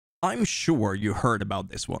I'm sure you heard about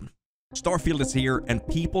this one. Starfield is here and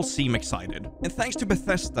people seem excited. And thanks to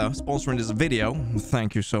Bethesda sponsoring this video,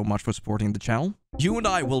 thank you so much for supporting the channel, you and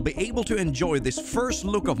I will be able to enjoy this first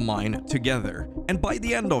look of mine together. And by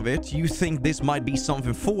the end of it, you think this might be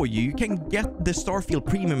something for you, you can get the Starfield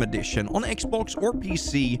Premium Edition on Xbox or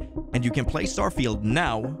PC, and you can play Starfield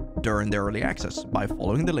now during the early access by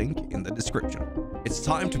following the link in the description. It's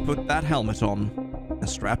time to put that helmet on and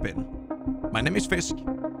strap in. My name is Fisk.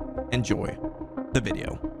 Enjoy the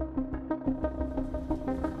video.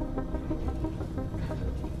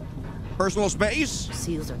 Personal space.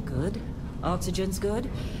 Seals are good. Oxygen's good.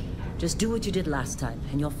 Just do what you did last time,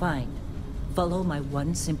 and you're fine. Follow my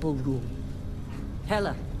one simple rule.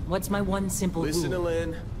 Hella, what's my one simple rule? Listen to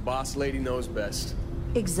Lynn. Boss lady knows best.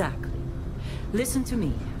 Exactly. Listen to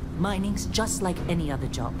me. Mining's just like any other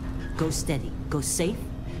job. Go steady. Go safe.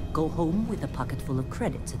 Go home with a pocket full of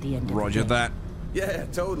credits at the end of the day. Roger that. Yeah,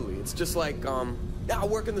 totally. It's just like, I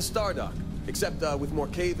work in the Star Dock. Except, with more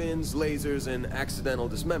cave-ins, lasers, and accidental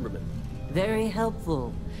dismemberment. Very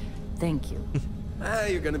helpful. Thank you.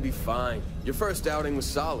 You're gonna be fine. Your first outing was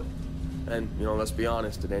solid. And, you know, let's be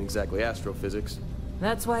honest, it ain't exactly astrophysics.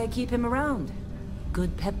 That's why I keep him around.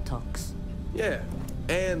 Good pep talks. Yeah,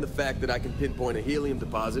 and the fact that I can pinpoint a helium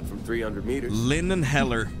deposit from 300 meters. Lynn and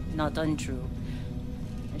Heller. Not untrue.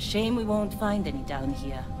 A shame we won't find any down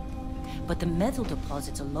here. But the metal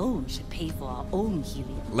deposits alone should pay for our own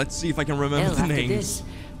helium. Let's see if I can remember the after names. This,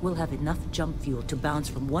 we'll have enough jump fuel to bounce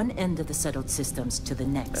from one end of the settled systems to the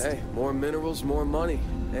next. Hey, more minerals, more money.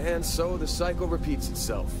 And so the cycle repeats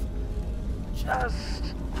itself.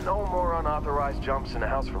 Just no more unauthorized jumps in the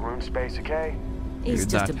house for room space, okay? He's Dude,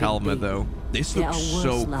 just that a big helmet baby. though. This There looks are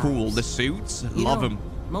so worse cool. lives. The suits, You love know, them.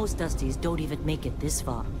 Most Dusties don't even make it this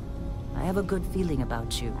far. I have a good feeling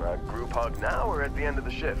about you. Group hug now or at the end of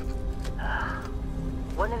the shift?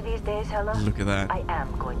 One of these days, Hella, Look at that. I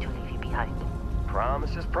am going to leave you behind.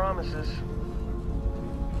 Promises, promises.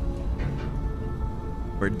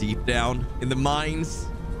 We're deep down in the mines.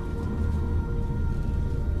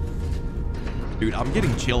 Dude, I'm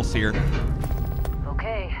getting chills here.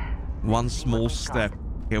 Okay. One small step.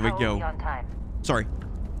 Here we How are we go. on time? Sorry.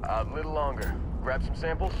 A little longer. Grab some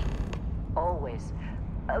samples? Always.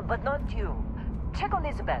 But not you. Check on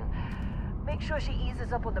Isabel. Make sure she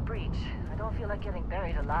eases up on the breach. I don't feel like getting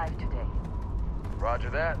buried alive today. Roger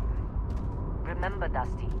that. Remember,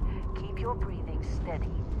 Dusty, keep your breathing steady.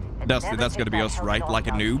 And Dusty, never that's take gonna be that us, health right? off Like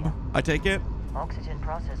a out noob, here. I take it? Oxygen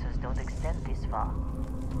processors don't extend this far.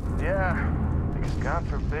 Yeah, because God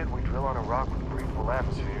forbid we drill on a rock with a breathable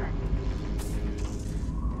atmosphere.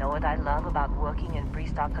 Know what I love about working in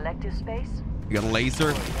Freestar Collective space? You got a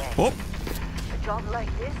laser. Oh, A job like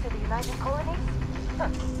this in the United Colonies? Huh.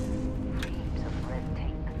 Dreams of red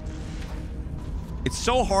tape. it's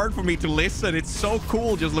so hard for me to listen. It's so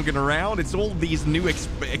cool just looking around. It's all these new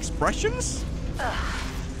expressions. Look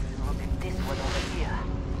at this one over here.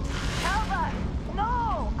 Albert!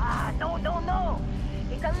 No! No.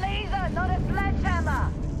 It's a laser, not a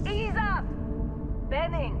sledgehammer. Ease up.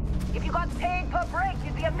 Benning, if you got paid per break,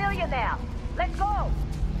 you'd be a millionaire. Let's go.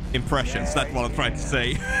 Impressions, that's what I'm trying to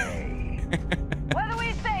say. What do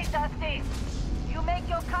we say, Dusty? You make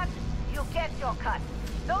your cut, you get your cut.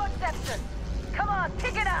 No exceptions. Come on,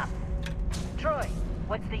 pick it up. Troy,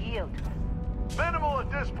 what's the yield? Minimal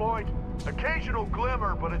at this point. Occasional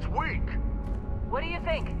glimmer, but it's weak. What do you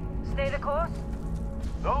think? Stay the course?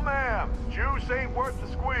 No, ma'am. Juice ain't worth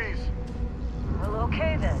the squeeze. Well,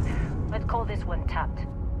 okay then. Let's call this one tapped.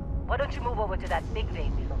 Why don't you move over to that big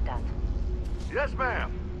vein we looked at? Yes,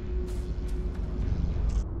 ma'am.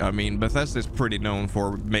 I mean, Bethesda is pretty known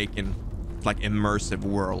for making like immersive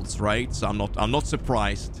worlds, right? So I'm not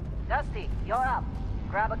surprised. Dusty, you're up.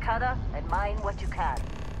 Grab a cutter and mine what you can.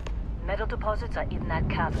 Metal deposits are in that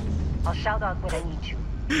cavern. I'll shout out when I need you.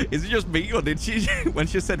 Is it just me, or did she, when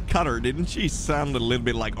she said cutter, didn't she sound a little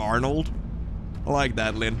bit like Arnold? I like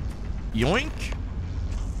that, Lynn. Yoink.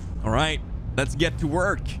 All right, let's get to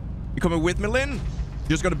work. You coming with me, Lynn? You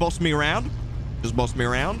just gonna boss me around? Just boss me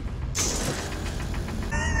around?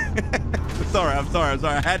 I'm sorry.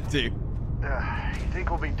 I had to. You think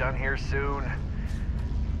we'll be done here soon?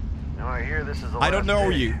 No, I hear this is the I don't last know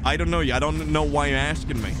day. you. I don't know why you're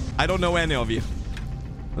asking me. I don't know any of you.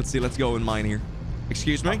 Let's see. Let's go in mine here.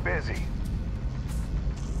 Excuse me? I'm busy.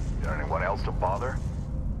 Got anyone else to bother?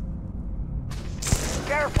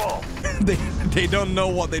 Careful! they don't know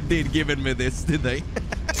what they did giving me this, did they?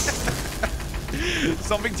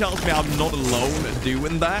 Something tells me I'm not alone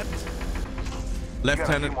doing that. Got a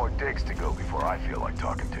Lieutenant. few more digs to go before I feel like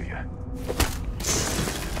talking to you.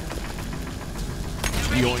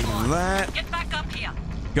 Yoink that. Get back up here.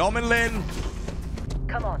 Coming, Lynn.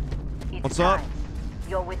 Come on. It's What's time. up?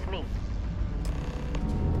 You're with me.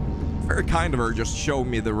 Very kind of her, just showing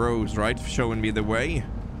me the roads, right? Showing me the way.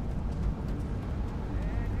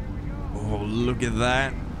 Oh, look at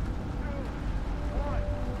that.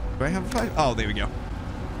 Do I have a fight? Oh, there we go.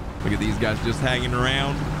 Look at these guys just hanging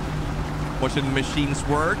around, watching the machines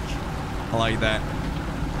work. I like that.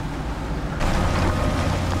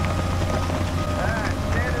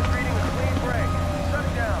 Standard reading a clean break. Shut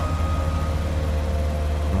it down.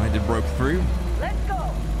 Right, it broke through. Let's go.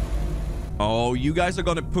 Oh, you guys are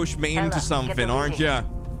gonna push me Ella, into get something, the aren't reading. ya?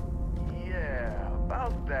 Yeah,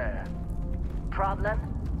 about that. Problem?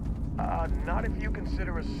 Not if you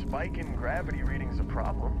consider a spike in gravity readings a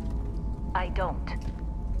problem. I don't.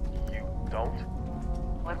 You don't?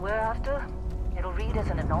 What we're after, it'll read as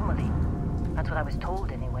an anomaly. That's what I was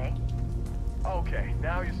told anyway. Okay,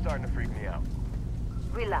 now you're starting to freak me out.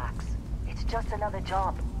 Relax. It's just another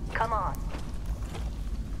job. Come on.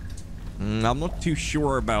 I'm not too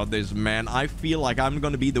sure about this, man. I feel like I'm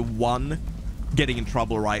gonna be the one getting in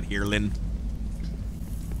trouble right here, Lynn.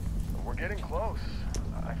 We're getting close,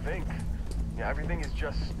 I think. Yeah, everything is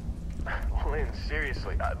just... Lynn,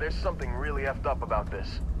 seriously, there's something really effed up about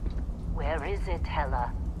this. Where is it,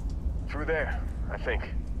 Hella? Through there, I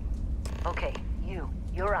think. Okay,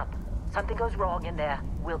 you're up. Something goes wrong in there,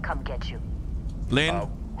 we'll come get you. Lynn,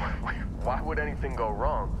 Why would anything go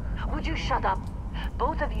wrong? Would you shut up?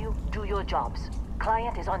 Both of you do your jobs.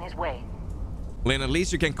 Client is on his way. Lynn, at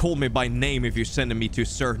least you can call me by name if you're sending me to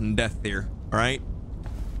certain death here, all right?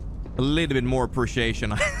 A little bit more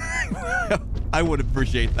appreciation. I would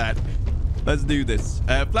appreciate that. Let's do this.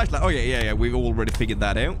 Flashlight. Oh, yeah. We've already figured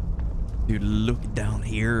that out. Dude, look down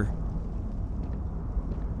here.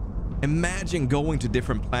 Imagine going to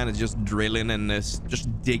different planets, just drilling and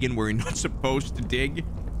just digging where you're not supposed to dig.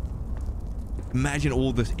 Imagine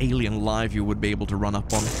all this alien life you would be able to run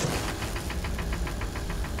up on. Still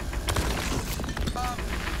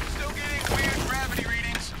getting weird gravity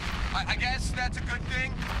readings. I guess that's a good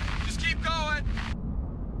thing. Just keep going.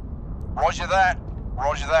 Roger that.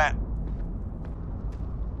 Roger that.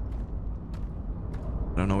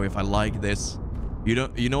 I don't know if I like this.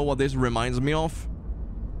 You know what this reminds me of?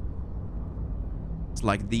 It's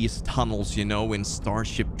like these tunnels, you know, in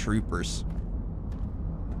Starship Troopers.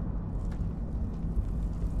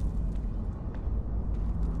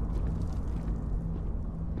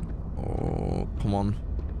 Oh, come on.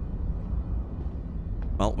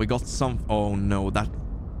 Well, we got some... Oh, no, that...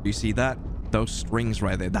 Do you see that? Those strings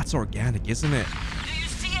right there. That's organic, isn't it? Do you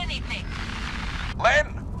see anything?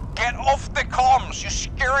 Len, get off the comms. You're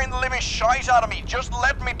scaring the living shite out of me. Just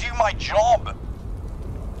let me do my job.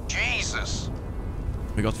 Jesus.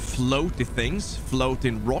 We got floaty things.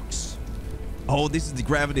 Floating rocks. Oh, this is the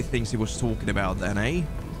gravity things he was talking about then, eh?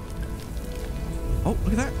 Oh,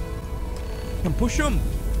 look at that. Can push them.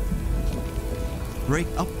 Break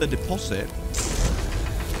up the deposit.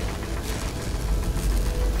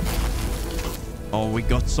 Oh, we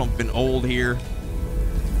got something old here.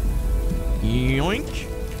 Yoink.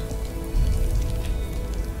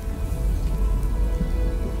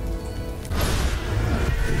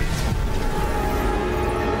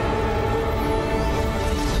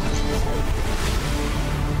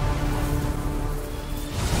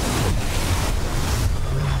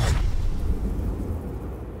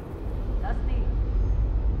 Dusty,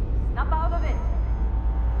 snap out of it.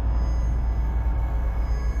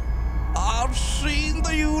 I've seen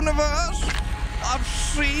the universe. I've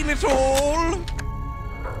seen it all.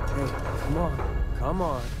 Hey, come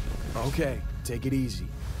on. Okay, take it easy.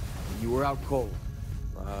 You were out cold.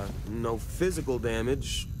 No physical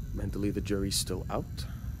damage. Mentally, the jury's still out.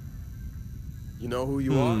 You know who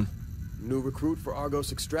you are? New recruit for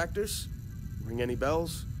Argos Extractors? Ring any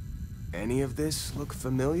bells? Any of this look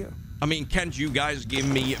familiar? I mean, can't you guys give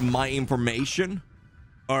me my information?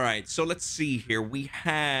 All right, so let's see here. We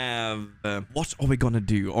have... what are we gonna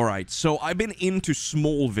do? All right, so I've been into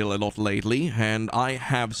Smallville a lot lately, and I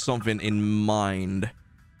have something in mind.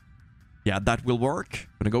 Yeah, that will work.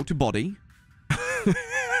 Gonna go to body.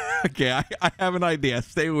 Okay, I have an idea.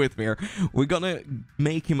 Stay with me here. We're gonna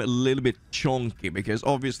make him a little bit chunky, because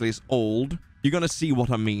obviously it's old. You're gonna see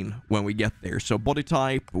what I mean when we get there. So body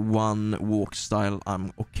type, 1, walk style.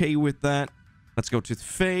 I'm okay with that. Let's go to the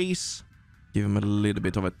face. Give him a little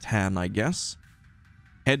bit of a tan, I guess.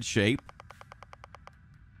 Head shape.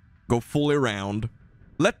 Go fully round.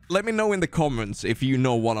 Let me know in the comments if you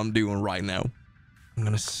know what I'm doing right now. I'm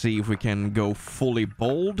gonna see if we can go fully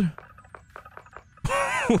bald.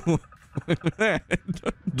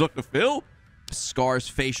 Dr. Phil? Scars,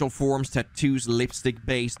 facial forms, tattoos, lipstick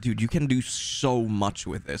base. Dude, you can do so much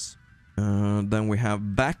with this. Then we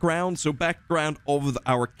have background. So background of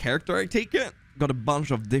our character, I take it. Got a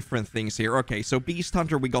bunch of different things here. Okay, so Beast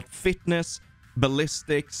Hunter, we got fitness,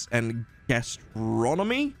 ballistics, and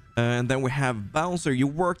gastronomy. And then we have Bouncer. You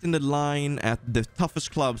worked in the line at the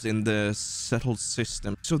toughest clubs in the settled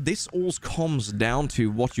system. So this all comes down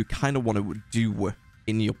to what you kind of want to do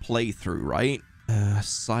in your playthrough, right?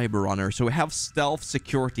 Cyber Runner. So we have stealth,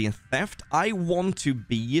 security, and theft. I want to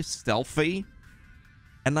be stealthy.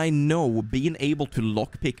 And I know being able to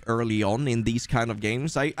lockpick early on in these kind of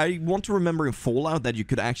games, I want to remember in Fallout that you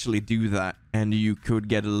could actually do that. And you could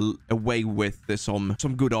get away with some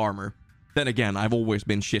good armor. Then again, I've always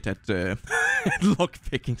been shit at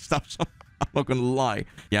lockpicking stuff, so I'm not gonna lie.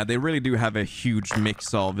 Yeah, they really do have a huge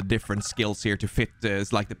mix of different skills here to fit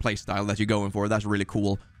like the playstyle that you're going for. That's really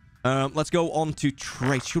cool. Let's go on to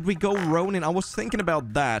traits. Should we go Ronin? I was thinking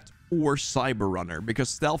about that or Cyber Runner, because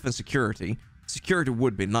stealth and security. Security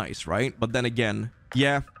would be nice, right? But then again,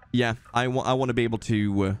 yeah, I want to be able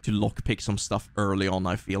to lockpick some stuff early on,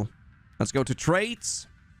 I feel. Let's go to traits.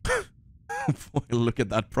 Boy, look at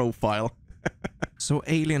that profile. So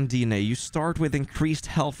alien DNA, you start with increased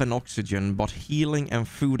health and oxygen, but healing and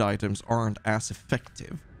food items aren't as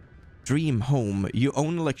effective. Dream home, you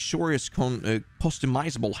own a luxurious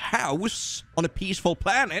customizable house on a peaceful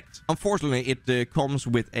planet. Unfortunately, it comes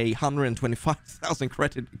with a 125,000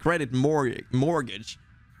 credit mortgage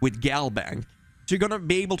with Galbank. So you're gonna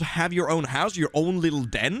be able to have your own house, your own little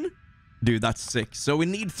den? Dude, that's sick. So we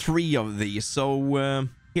need 3 of these. So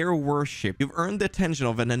hero worship, you've earned the attention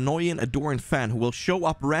of an annoying adoring fan who will show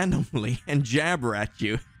up randomly and jabber at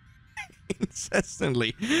you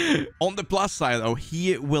incessantly. On the plus side though,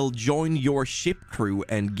 he will join your ship crew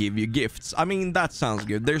and give you gifts. I mean, that sounds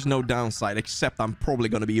good. There's no downside, except I'm probably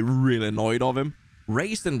gonna be really annoyed of him.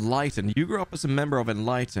 Raised Enlightened, you grew up as a member of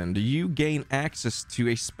Enlightened. You gain access to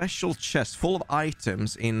a special chest full of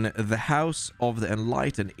items in the House of the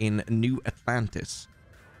Enlightened in New Atlantis.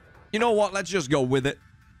 You know what, let's just go with it.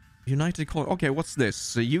 United Colony. Okay, what's this?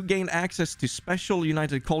 So you gain access to special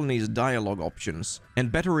United Colonies dialogue options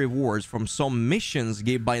and better rewards from some missions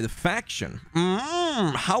given by the faction.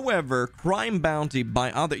 However, crime bounty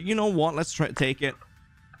by other... You know what? Let's take it.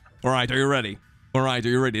 All right, are you ready? All right, are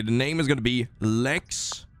you ready? The name is going to be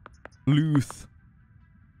Lex Luthor.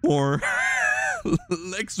 Or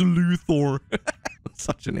Lex Luthor.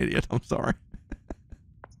 Such an idiot. I'm sorry.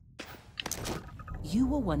 You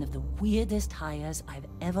were one of the weirdest hires I've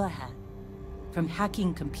ever had. From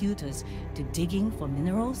hacking computers to digging for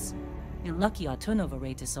minerals. You're lucky our turnover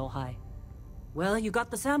rate is so high. Well, you got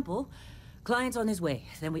the sample. Client's on his way,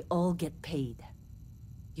 then we all get paid.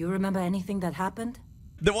 You remember anything that happened?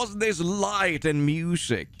 There was this light and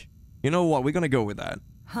music. You know what? We're gonna go with that.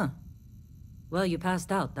 Huh. Well, you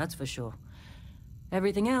passed out, that's for sure.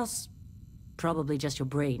 Everything else, probably just your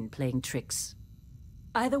brain playing tricks.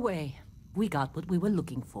 Either way, we got what we were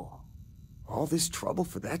looking for. All this trouble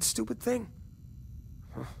for that stupid thing?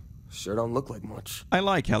 Huh. Sure don't look like much. I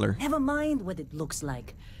like Heller. Never mind what it looks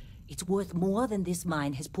like. It's worth more than this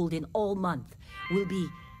mine has pulled in all month. We'll be...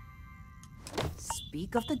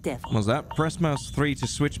 Speak of the devil. What's that? Press mouse 3 to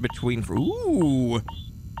switch between... Ooh!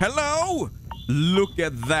 Hello! Look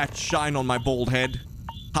at that shine on my bald head.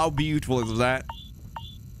 How beautiful is that?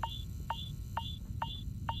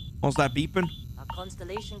 What's that beeping? Our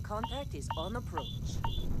constellation contact is on approach.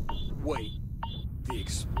 Wait, the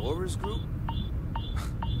Explorers group?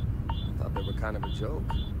 I thought they were kind of a joke.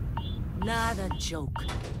 Not a joke.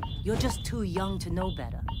 You're just too young to know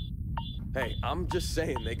better. Hey, I'm just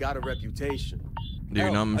saying they got a reputation. Dude,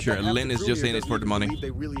 Hell, I'm I sure bet half Lynn the is crew just here in it doesn't for the even money. believe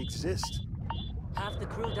they really exist. Half the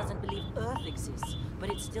crew doesn't believe Earth exists, but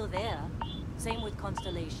it's still there. Same with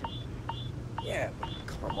Constellation. Yeah, but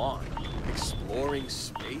come on. Exploring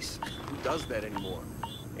space? Who does that anymore?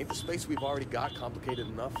 Ain't the space we've already got complicated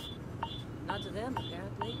enough? Not to them,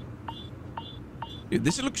 apparently. Dude,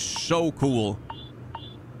 this looks so cool.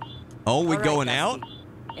 Oh, we're All right, going Dusty. out?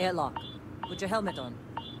 Airlock. Put your helmet on.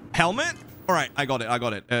 Helmet? All right, I got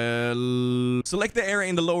it. Select the area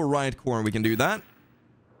in the lower right corner. We can do that.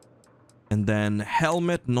 And then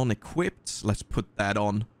helmet, non-equipped. Let's put that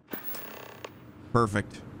on.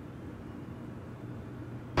 Perfect.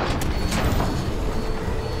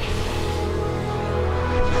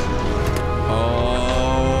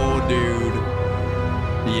 Oh, dude.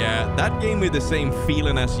 Yeah, that gave me the same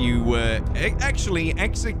feeling as you actually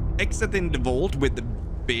exiting the vault with the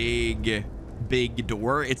big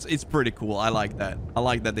door. It's pretty cool. I like that. I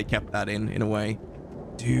like that they kept that in a way.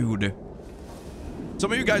 Dude.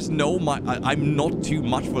 Some of you guys know I'm not too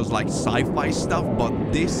much for like sci-fi stuff,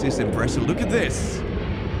 but this is impressive. Look at this.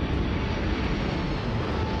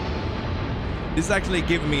 This is actually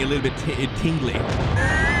giving me a little bit tingly.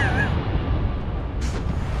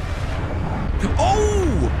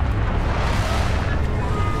 Oh!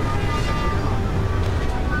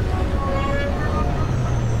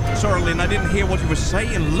 Sorry, Lynn, I didn't hear what you were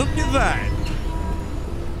saying. Look at that.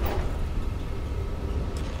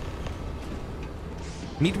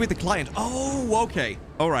 Meet with the client. Oh, okay.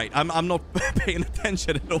 All right. I'm not paying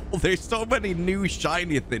attention at all. There's so many new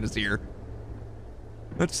shiny things here.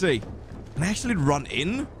 Let's see. Can I actually run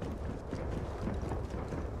in?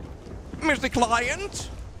 Mr.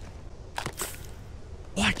 Client?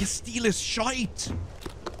 Oh, I can steal his shite.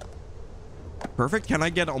 Perfect. Can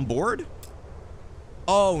I get on board?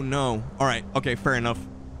 Oh, no. All right. Okay, fair enough.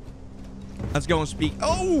 Let's go and speak.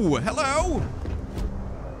 Oh, hello.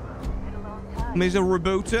 Mr.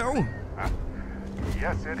 Roboto?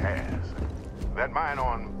 Yes, it has. That mine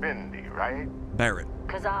on Bendy, right? Barrett.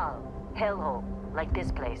 Kazal, hellhole, like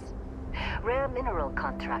this place. Rare mineral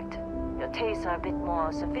contract. Your tastes are a bit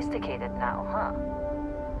more sophisticated now, huh?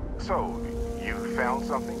 So, you found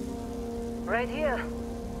something? Right here.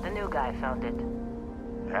 The new guy found it.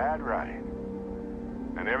 That right.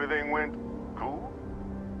 And everything went cool?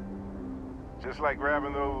 Just like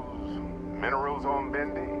grabbing those minerals on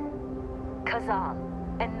Bendy? Kazal,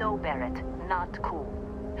 and no Barrett, not cool.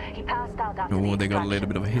 He passed out after Oh, the they got a little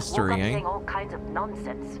bit of a history, woke up eh? saying all kinds of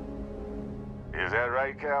nonsense. Is that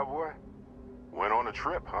right, cowboy? Went on a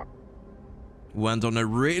trip, huh? Went on a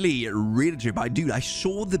really trip. Dude, I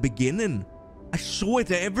saw the beginning. I saw it.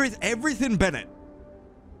 Everything, Bennett.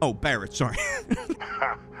 Oh, Barrett, sorry.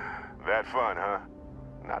 That fun, huh?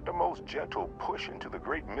 Not the most gentle push into the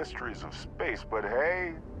great mysteries of space, but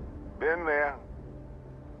hey, been there.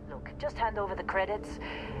 Look, just hand over the credits,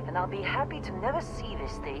 and I'll be happy to never see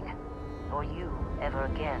this thing, or you, ever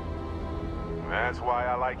again. That's why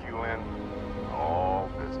I like you, Lynn. All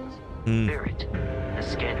business. Barrett, the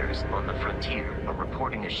scanners on the frontier are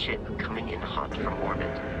reporting a ship coming in hot from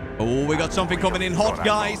orbit. Oh, we got something coming in hot,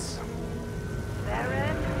 guys.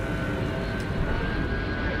 Barrett?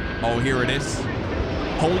 Oh, here it is.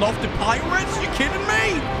 Hold off the pirates? You kidding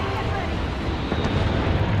me?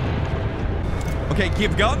 Okay,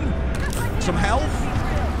 give gun. Some health.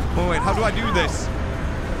 Oh, wait, how do I do this?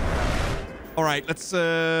 All right, let's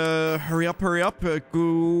hurry up. Go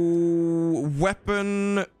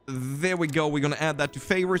weapon. There we go. We're going to add that to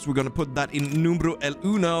favorites. We're going to put that in numero el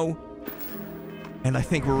uno. And I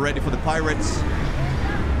think we're ready for the pirates.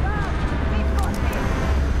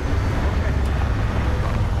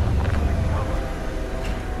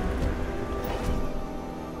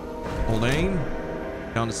 Hold aim.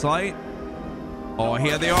 Down the sight. Oh,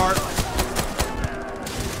 here they are.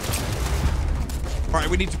 All right,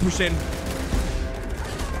 we need to push in.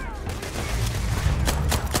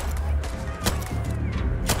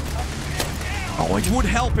 Oh, it would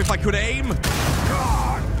help if I could aim.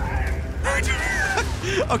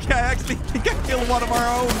 Okay, I actually think I killed one of our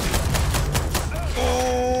own.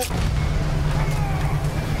 Oh.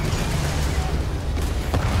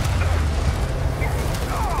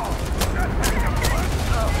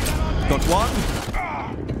 Got one.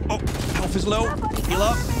 Oh, health is low. Heal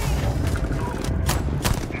up.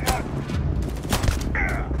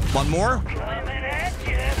 One more.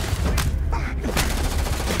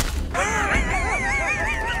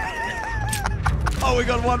 Oh, we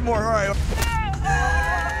got one more. All right.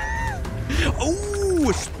 Oh,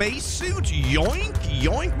 a spacesuit. Yoink,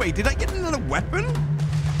 yoink. Wait, did I get another weapon?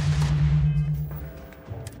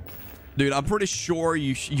 Dude, I'm pretty sure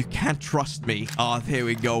you can't trust me. Oh, there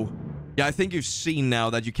we go. Yeah, I think you've seen now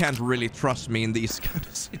that you can't really trust me in these kind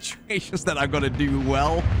of situations that I'm gonna do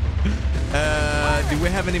well. Do we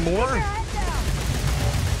have any more?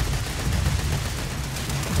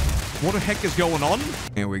 What the heck is going on?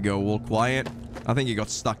 Here we go, all quiet. I think he got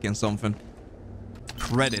stuck in something.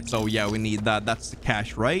 Credits. Oh, yeah, we need that. That's the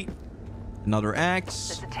cash, right? Another axe.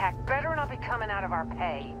 This attack better not be coming out of our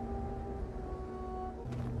pay.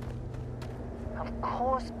 Of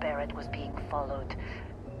course Barrett was being followed.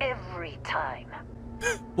 Every time.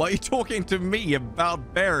 Why are you talking to me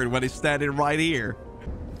about Barrett when he's standing right here?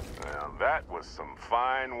 Well, that was some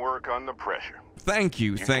fine work under pressure. Thank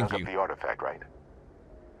you, thank dug you. up the artifact, right?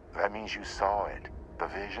 That means you saw it. The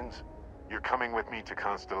visions. You're coming with me to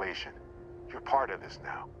Constellation. You're part of this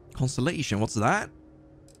now. Constellation, what's that?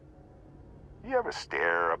 You ever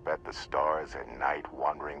stare up at the stars at night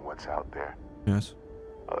wondering what's out there? Yes.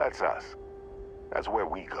 Well, that's us. That's where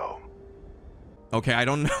we go. Okay, I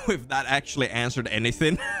don't know if that actually answered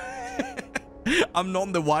anything. I'm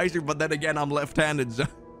none the wiser, but then again, I'm left-handed, so...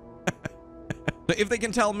 So if they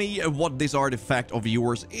can tell me what this artifact of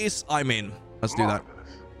yours is, I'm in. Let's do that.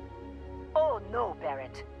 Oh, no,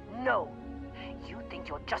 Barrett. No. You think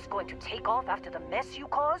you're just going to take off after the mess you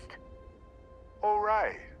caused? All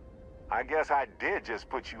right. I guess I did just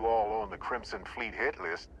put you all on the Crimson Fleet hit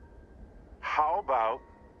list. How about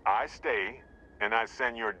I stay and I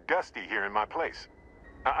send your Dusty here in my place?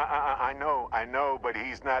 I know, but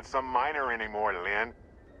he's not some miner anymore, Lynn.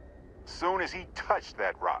 Soon as he touched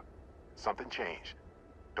that rock, something changed.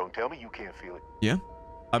 Don't tell me you can't feel it. Yeah.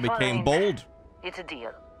 I became Fine. bold. It's a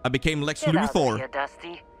deal. I became Lex Get out of Luthor. here,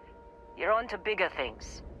 Dusty. You're on to bigger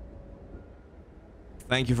things.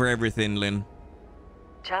 Thank you for everything, Lynn.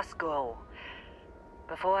 Just go.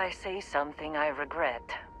 Before I say something I regret.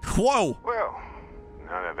 Whoa! Well,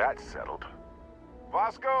 none of that's settled.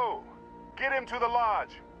 Vasco, get him to the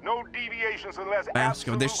lodge. No deviations unless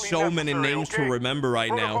Vasco, there's so absolutely many necessary, names okay? to remember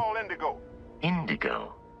right now. Protocol Indigo.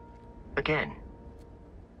 Indigo. Again.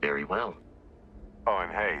 Very well. Oh,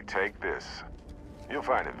 and hey, take this. You'll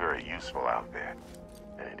find it very useful out there.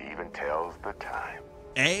 And it even tells the time.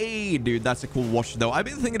 Hey, dude, that's a cool watch, though. I've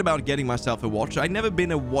been thinking about getting myself a watch. I've never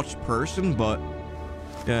been a watch person, but...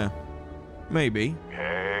 yeah. Maybe.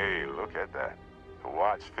 Hey, look at that. The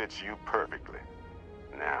watch fits you perfectly.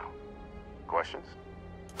 Now, questions?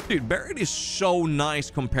 Dude, Barrett is so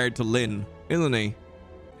nice compared to Lynn, isn't he?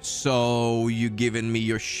 So, you giving me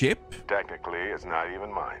your ship? Technically, it's not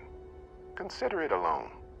even mine. Consider it a loan.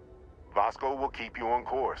 Vasco will keep you on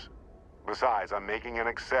course. Besides, I'm making an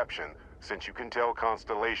exception since you can tell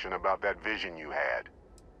Constellation about that vision you had.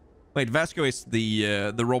 Wait, Vasco is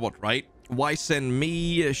the robot, right? Why send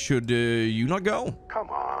me? Should you not go? Come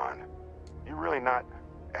on. You really not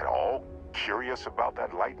at all curious about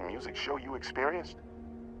that light and music show you experienced?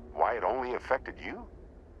 Why it only affected you?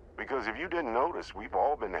 Because if you didn't notice, we've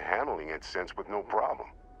all been handling it since with no problem.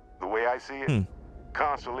 The way I see it,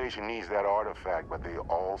 Constellation needs that artifact, but they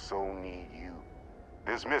also need you.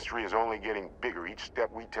 This mystery is only getting bigger each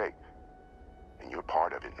step we take. And you're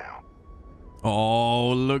part of it now.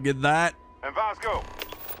 Oh, look at that. And Vasco,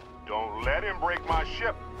 don't let him break my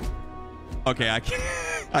ship. Okay,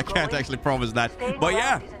 I can't actually promise that. But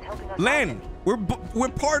yeah, Len, we're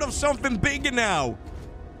part of something bigger now.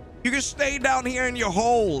 You can stay down here in your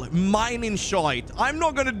hole, mining shite. I'm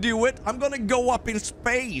not gonna do it. I'm gonna go up in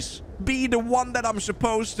space. Be the one that I'm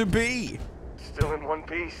supposed to be. Still in one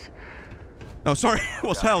piece. Oh, sorry. It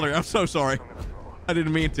was Heller. I'm so sorry. I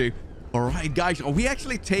didn't mean to. All right, guys. Are we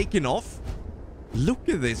actually taking off? Look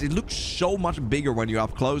at this. It looks so much bigger when you're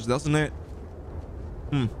up close, doesn't it?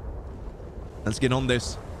 Let's get on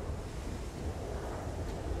this.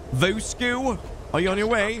 Vosku, are you on your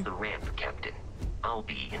way? The ramp, Captain. I'll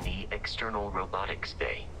be in the external robotics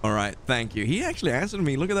bay. All right, thank you. He actually answered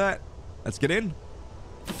me. Look at that. Let's get in.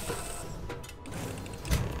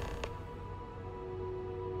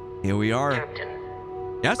 Here we are.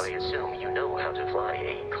 Captain. Yes? I assume you know how to fly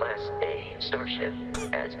a Class A starship.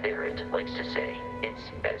 As Barrett likes to say, it's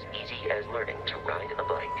as easy as learning to ride a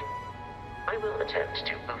bike. I will attempt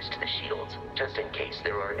to boost the shields, just in case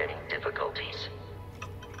there are any difficulties.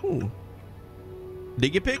 Ooh.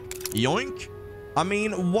 Digipick? Yoink? I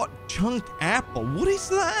mean, what chunked apple? What is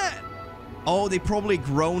that? Oh, they probably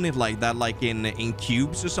grown it like that, like in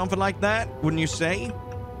cubes or something like that, wouldn't you say?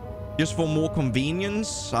 Just for more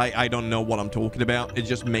convenience? I don't know what I'm talking about. It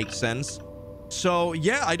just makes sense. So,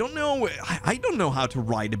 yeah, I don't know. I don't know how to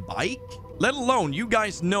ride a bike. Let alone, you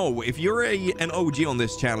guys know, if you're an OG on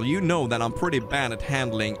this channel, you know that I'm pretty bad at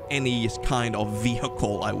handling any kind of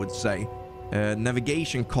vehicle, I would say.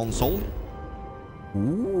 Navigation console.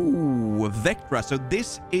 Ooh, Vectra. So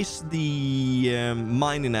this is the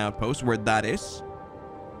mining outpost where that is.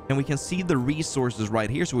 And we can see the resources right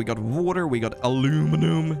here. So we got water, we got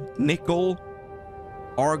aluminum, nickel,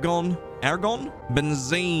 argon,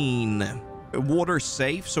 benzene. Water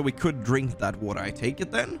safe, so we could drink that water. I take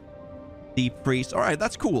it then. Deep freeze. All right,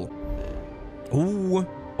 that's cool. Ooh,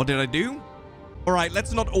 what did I do? All right,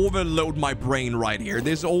 let's not overload my brain right here.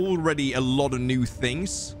 There's already a lot of new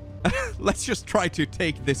things. Let's just try to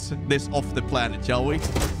take this off the planet, shall we?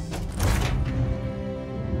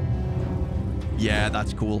 Yeah,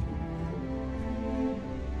 that's cool.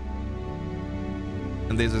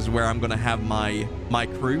 And this is where I'm gonna have my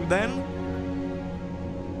crew then.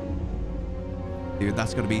 Dude,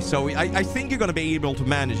 that's gonna be so... I think you're gonna be able to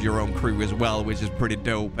manage your own crew as well, which is pretty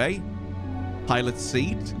dope, eh? Pilot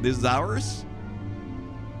seat. This is ours.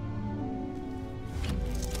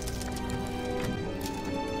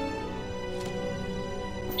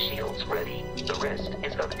 Shields ready. The rest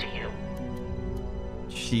is up to you.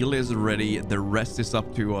 Shield is ready. The rest is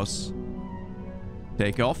up to us.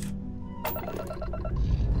 Take off.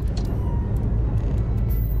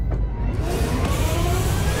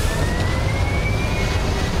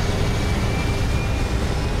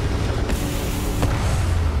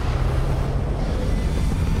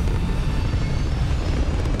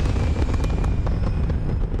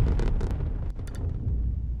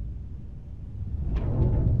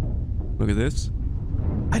 Look at this.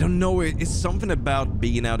 I don't know. It's something about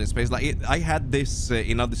being out in space. Like I had this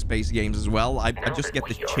in other space games as well. I just get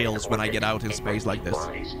the chills when I get out in space like this.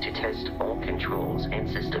 To test all controls and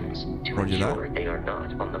systems to ensure they are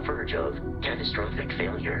not on the verge of catastrophic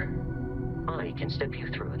failure. I can step you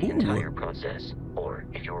through the entire process, or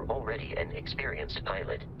if you're already an experienced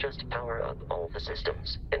pilot, just power up all the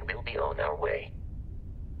systems, and we'll be on our way.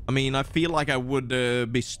 I mean, I feel like I would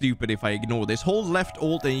be stupid if I ignore this. Hold left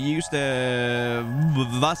alt and use the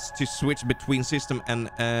thus to switch between system and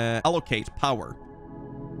allocate power.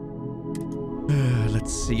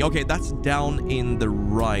 Let's see. Okay, that's down in the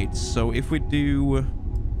right. So if we do...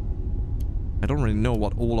 I don't really know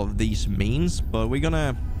what all of these means, but we're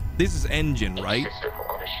gonna... This is engine, right? Each system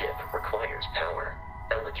on a ship requires power.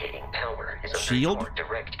 Allocating power is a Shield? more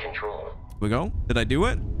direct control. We go. Did I do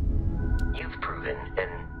it? You've proven an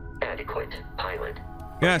adequate pilot.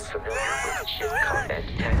 Yes. Familiar with ship combat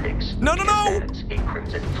tactics. No, no, no! That's a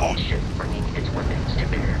Crimson Fleet ship bringing its weapons to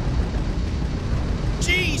bear.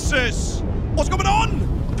 Jesus! What's going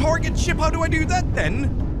on? Target ship, how do I do that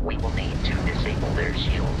then? We will need to disable their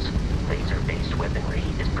shields. Laser-based weaponry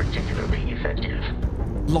is particularly effective.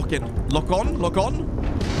 Lock in. Lock on. Lock on.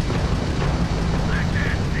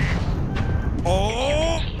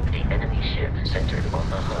 Oh! Keep the enemy ship centered on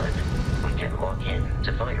the HUD. We can lock in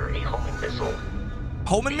to fire a homing missile.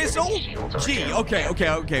 Homing missile? Gee, okay.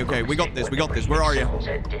 We got this. We got this. Where are you?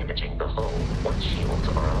 And damaging the hull once shields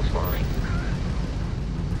are offline.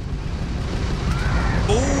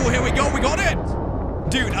 Oh, here we go. We got it.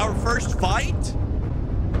 Dude, our first fight?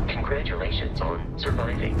 Congratulations on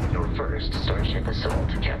surviving your first Starship assault,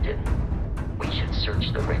 Captain. We should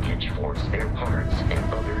search the wreckage for spare parts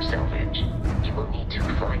and other salvage. You will need to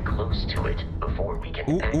fly close to it before we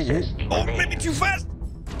can access the Oh, remains. maybe too fast.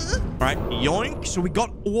 Alright, yoink. So we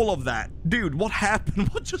got all of that. Dude, what happened?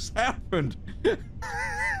 What just happened?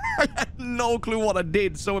 I had no clue what I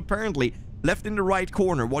did. So apparently, left in the right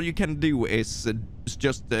corner, what you can do is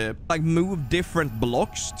just like move different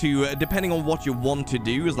blocks to, depending on what you want to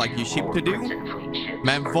do, is like you ship to do.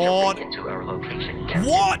 Man, Vaughn.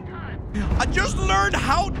 What? I just learned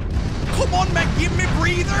how... Come on, man, give me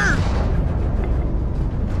breather.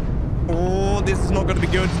 Oh, this is not going to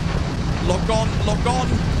be good. Lock on, lock on.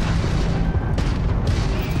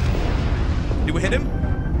 Did we hit him?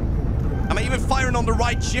 Am I even firing on the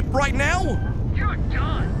right ship right now? You're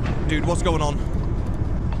done. Dude, what's going on?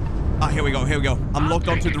 Ah, here we go, here we go. I'm locked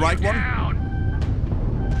onto the right one.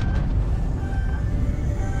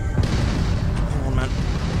 Come on, man.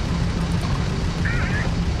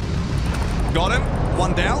 Got him.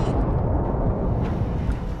 One down.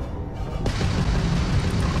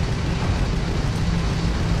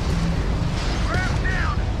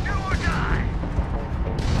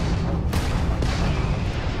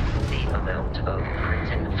 Of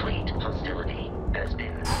Crimson Fleet hostility has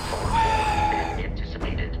been far more than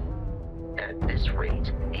anticipated. At this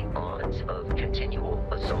rate, the odds of continual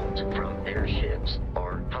assault from their ships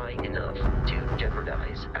are high enough to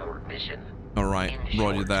jeopardize our mission. All right,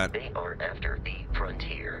 roger that. They are after the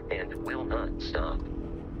frontier and will not stop.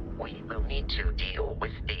 We will need to deal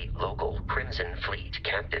with the local Crimson Fleet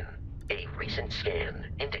captain. A recent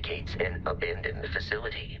scan indicates an abandoned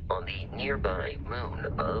facility on the nearby moon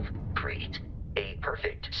of Crete. A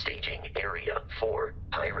perfect staging area for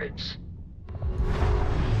pirates.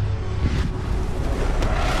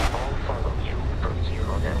 I'll follow you from here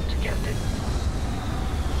on out, Captain.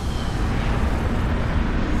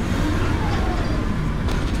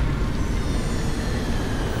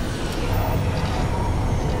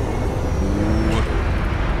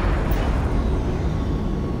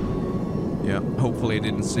 Yeah, hopefully it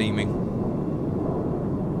didn't see me.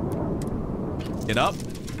 Get up.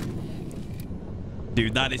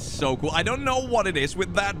 Dude, that is so cool. I don't know what it is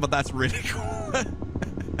with that, but that's really cool.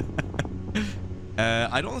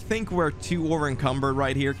 I don't think we're too over encumbered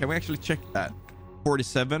right here. Can we actually check that?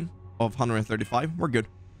 47 of 135. We're good.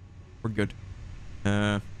 We're good.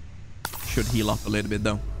 Should heal up a little bit,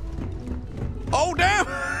 though. Oh,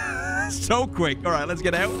 damn! So quick. All right, let's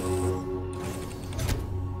get out.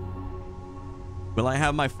 Will I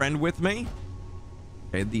have my friend with me?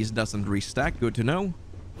 Okay, these doesn't restack. Good to know.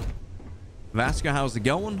 Vasca, how's it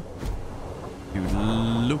going? Dude,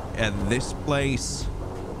 look at this place.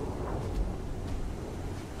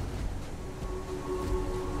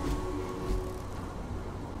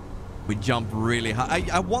 We jump really high.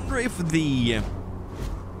 I wonder if the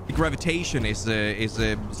gravitation is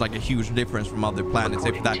like a huge difference from other planets.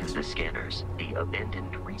 According to the scanners, the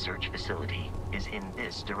abandoned research facility is in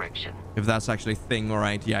this direction. If that's actually a thing, all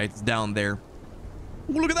right. Yeah, it's down there.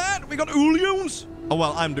 Oh, look at that. We got Ulians. Oh,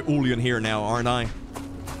 well, I'm the Ulian here now, aren't I?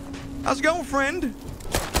 How's it going, friend?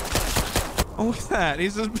 Oh, look at that.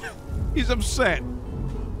 He's upset.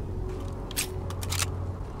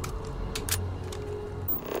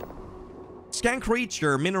 Scan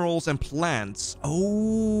creature, minerals, and plants.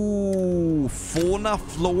 Oh, fauna,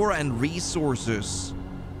 flora, and resources.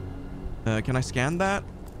 Can I scan that?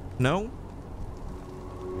 No?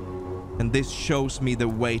 And this shows me the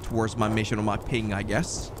way towards my mission on my ping, I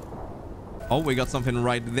guess. Oh, we got something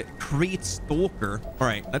right there. Crete Stalker. All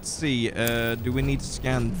right, let's see. Do we need to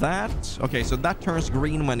scan that? Okay, so that turns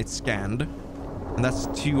green when it's scanned. And that's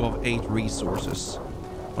 2 of 8 resources.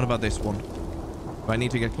 What about this one? Do I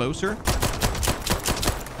need to get closer?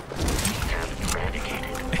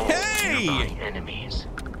 Hey! Enemies.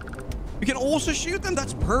 You can also shoot them?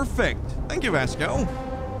 That's perfect. Thank you, Vasco.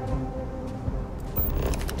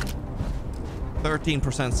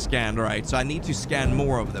 13% scanned. All right, so I need to scan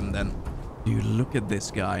more of them then. Dude, look at this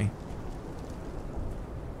guy.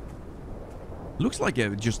 Looks like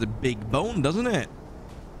just a big bone, doesn't it?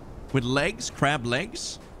 With legs, crab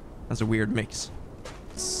legs. That's a weird mix.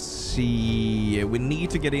 Let's see. We need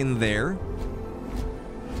to get in there.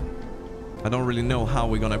 I don't really know how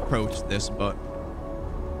we're gonna approach this, but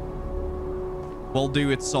we'll do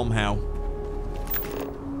it somehow.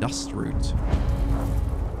 Dust root.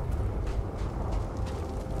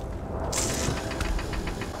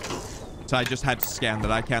 So I just had to scan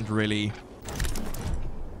that. I can't really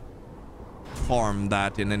farm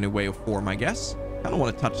that in any way or form, I guess. I don't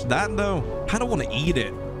want to touch that, though. I don't want to eat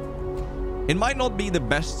it. It might not be the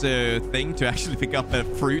best thing to actually pick up a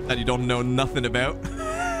fruit that you don't know nothing about.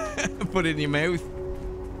 Put it in your mouth.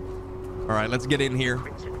 All right, let's get in here.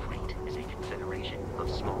 Crimson Fleet is a confederation of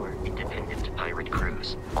smaller, independent pirate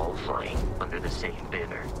crews, all flying under the same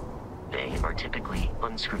banner. They are typically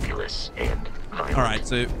unscrupulous and violent. All right,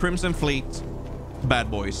 so Crimson Fleet,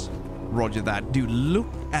 bad boys. Roger that. Dude, look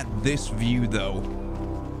at this view, though.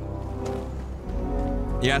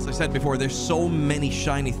 Yeah, as I said before, there's so many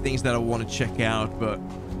shiny things that I want to check out, but...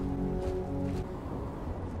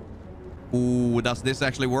 Ooh, does this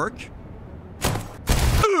actually work?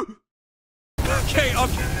 Okay.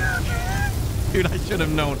 Dude, I should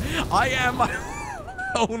have known. I am my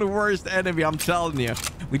own worst enemy, I'm telling you.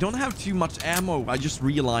 We don't have too much ammo, I just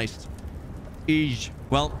realized. Eesh.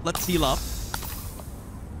 Well, let's heal up.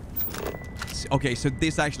 Okay, so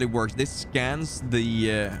this actually works. This scans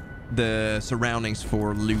the surroundings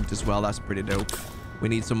for loot as well. That's pretty dope. We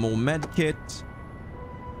need some more med kit.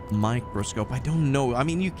 Microscope. I don't know. I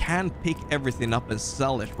mean, you can pick everything up and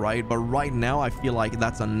sell it, right? But right now, I feel like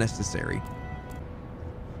that's unnecessary.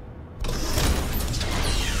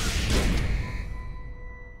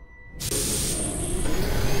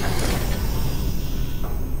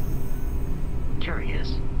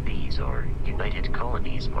 Curious. These are United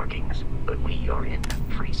Colonies markings, but we are in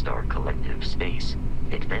Freestar Collective space.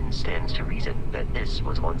 It then stands to reason that this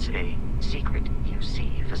was once a secret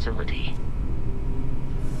UC facility.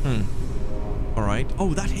 All right.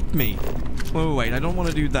 Oh, that hit me. Wait. I don't want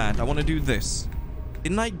to do that. I want to do this.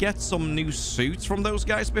 Didn't I get some new suits from those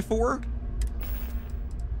guys before?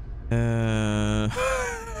 Sorry.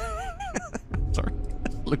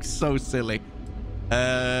 Looks so silly.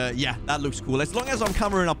 Yeah, that looks cool. As long as I'm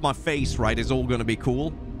covering up my face, right, it's all gonna be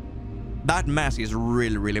cool. That mask is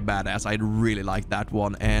really, really badass. I really like that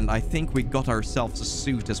one. And I think we got ourselves a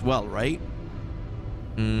suit as well, right?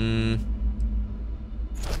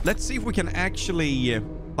 Let's see if we can actually,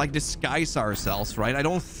 like, disguise ourselves, right? I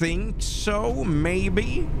don't think so.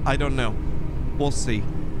 Maybe. I don't know. We'll see.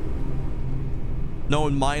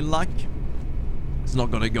 Knowing my luck, it's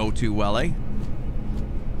not gonna go too well, eh?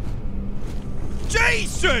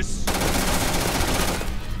 Jesus!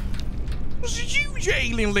 What's a huge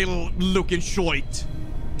alien little looking shite?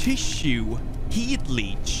 Tissue. Heat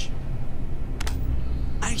leech.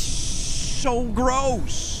 So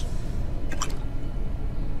gross.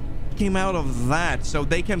 Came out of that, so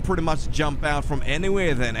they can pretty much jump out from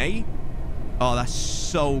anywhere then, eh? Oh, that's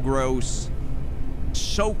so gross.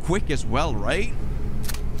 So quick as well, right?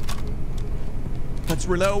 Let's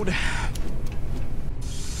reload.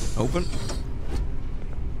 Open.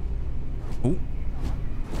 Oh.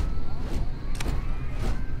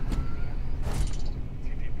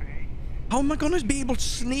 How am I gonna be able to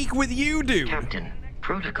sneak with you, dude? Captain,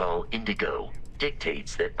 Protocol Indigo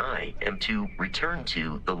dictates that I am to return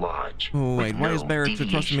to the lodge. Oh, wait, why is no Barrett to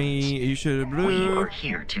trust me? You should... We are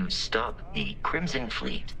here to stop the Crimson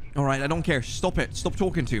Fleet. Alright, I don't care. Stop it. Stop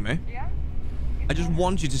talking to me. I just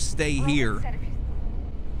want you to stay here.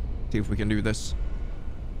 See if we can do this.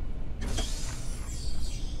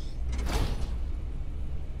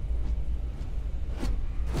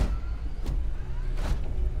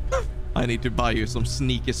 I need to buy you some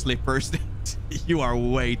sneaky slippers. You are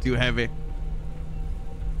way too heavy.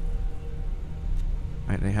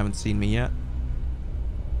 Alright, they haven't seen me yet.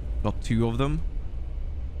 Got 2 of them.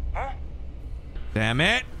 Damn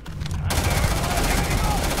it.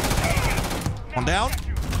 One down.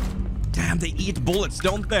 Damn, they eat bullets,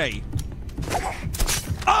 don't they?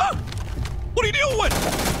 Ah! What are you doing?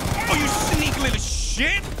 Oh, you sneaky little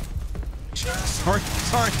shit. Sorry.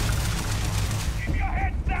 Keep your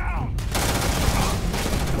head down.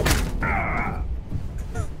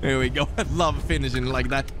 There we go. I love finishing like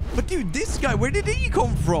that. But dude, this guy, where did he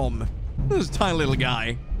come from? This tiny little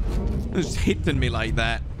guy. Just hitting me like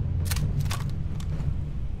that.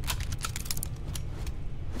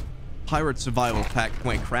 Pirate survival pack.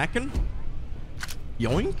 Wait, Kraken?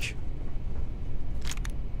 Yoink.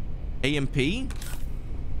 AMP.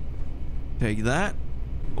 Take that.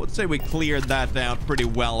 I would say we cleared that out pretty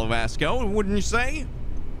well, Vasco, wouldn't you say?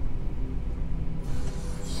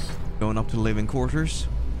 Going up to living quarters.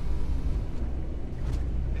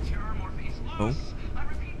 Oh. I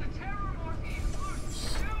repeat, the terror morphine is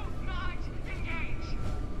loose. Do not engage.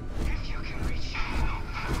 If you can reach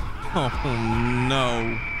Oh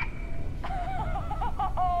no.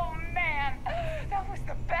 Oh, man. That was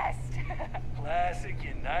the best. Classic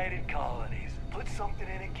United Colonies. Put something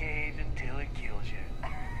in a cage until it kills you.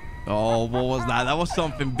 Oh, what was that? That was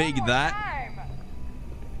something big, that.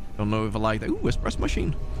 Don't know if I like that. Ooh, espresso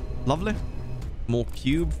machine. Lovely. More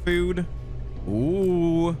cube food.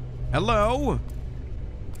 Ooh. Hello.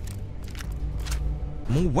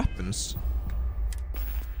 More weapons.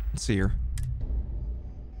 Let's see here.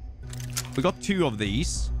 We got 2 of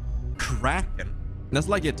these. Kraken. That's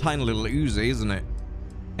like a tiny little Uzi, isn't it?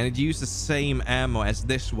 And it uses the same ammo as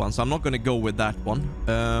this one, so I'm not going to go with that one.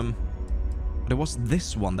 But it was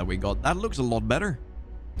this one that we got. That looks a lot better.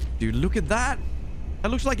 Dude, look at that. That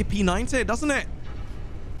looks like a P90, doesn't it?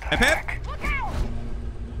 Pep. Look out!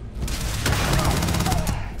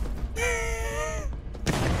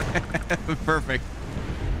 Perfect.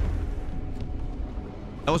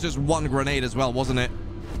 That was just 1 grenade as well, wasn't it?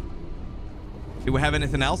 Do we have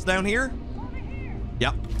anything else down here?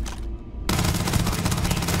 Yep.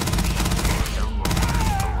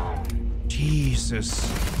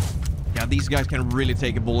 Jesus. Yeah, these guys can really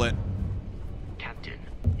take a bullet. Captain,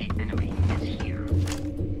 the enemy is here.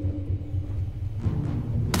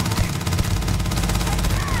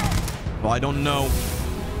 Oh, I don't know.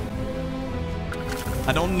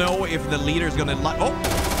 I don't know if the leader's gonna like... Oh!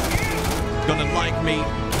 Gonna like me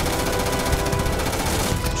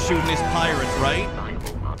shooting his pirates, right?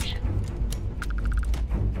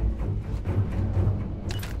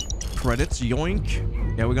 Credits,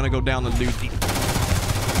 yoink. Yeah, we're gonna go down and loot.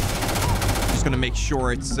 Just gonna make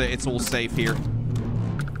sure it's all safe here.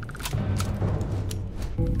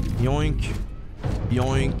 Yoink,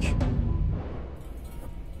 yoink.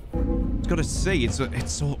 I gotta say, it's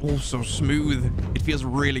all so smooth. It feels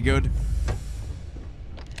really good.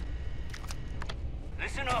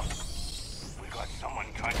 Listen up. We got someone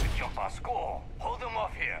trying to jump our school. Hold them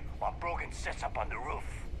off here while Brogan sets up on the roof.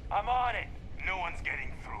 I'm on it. No one's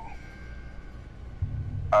getting through.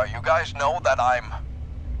 You guys know that I'm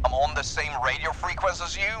on the same radio frequency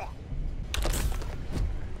as you?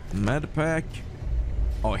 Medpack.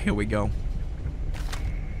 Oh, here we go.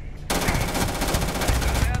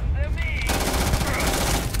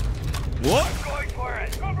 What? I'm going for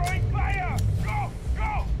it. Covering fire. Go,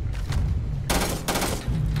 go.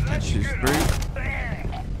 She's through.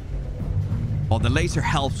 Oh, the laser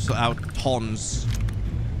helps out tons.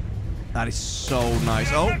 That is so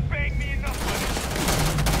nice. Oh.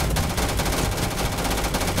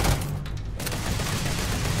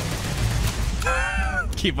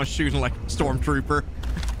 Keep on shooting like Stormtrooper.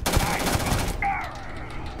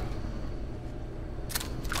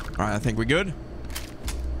 Alright, I think we're good.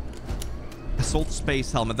 Assault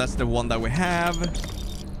Space Helmet, that's the one that we have.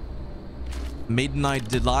 Midnight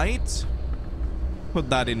Delight. Put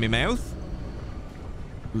that in my mouth.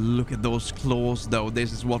 Look at those claws, though.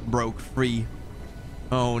 This is what broke free.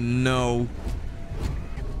 Oh, no.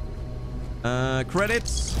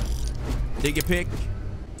 Credits. Dig a pick.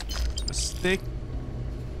 A stick.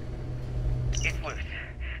 It's loose.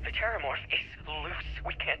 The Terramorph is loose.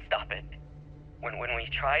 We can't stop it. When we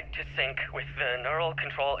tried to sync with the neural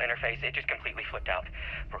control interface, it just completely flipped out.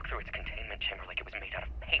 Broke through its containment chamber like it was made out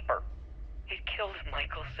of paper. It killed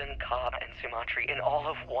Michelson, Cobb, and Sumatri in all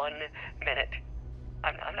of 1 minute.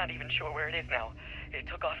 I'm not even sure where it is now. It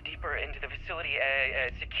took off deeper into the facility.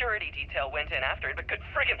 A security detail went in after it, but good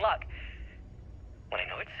friggin' luck. When I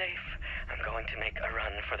know it's safe, I'm going to make a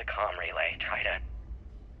run for the comm relay. Try to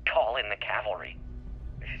call in the cavalry.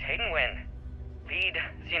 This is Hayden Wynn, lead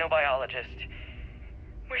xenobiologist.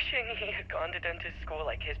 Wishing he had gone to dentist school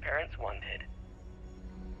like his parents wanted.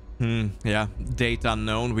 Yeah. Date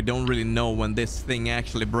unknown. We don't really know when this thing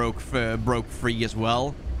actually broke free as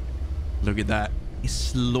well. Look at that. He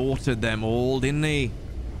slaughtered them all, didn't he?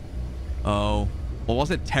 Oh. What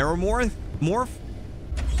was it? Terramorph? Morph?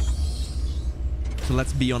 So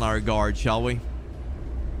let's be on our guard, shall we?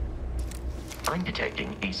 I'm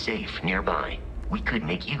detecting a safe nearby. We could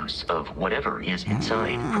make use of whatever is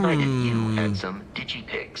inside, provided you had some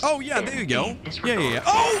digipics. Oh, yeah, there you go. Yeah.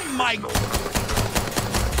 Oh, my...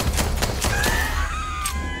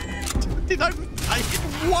 Did I hit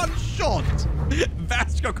 1 shot?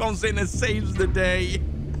 Vasco comes in and saves the day.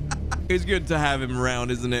 It's good to have him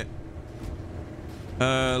around, isn't it?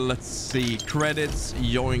 Let's see. Credits.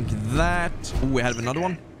 Yoink that. Oh, we have another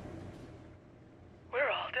one. We're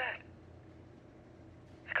all dead.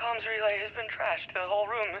 The comms relay has been trashed. The whole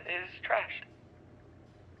room is trashed.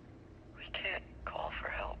 We can't call for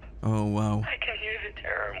help. Oh, wow. I can hear the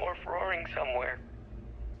Terramorph roaring somewhere.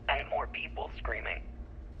 And more people screaming.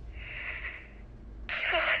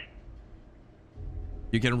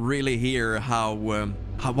 You can really hear how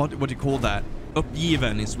what do you call that?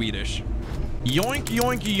 Uppgiven in Swedish. Yoink,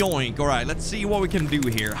 yoink, yoink. All right, let's see what we can do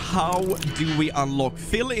here. How do we unlock?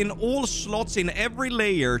 Fill in all slots in every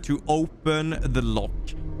layer to open the lock.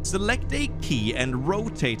 Select a key and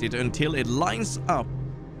rotate it until it lines up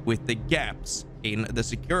with the gaps in the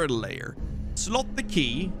security layer. Slot the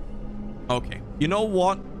key. Okay, you know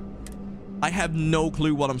what? I have no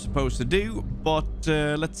clue what I'm supposed to do, but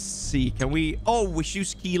let's see. Can we... Oh, we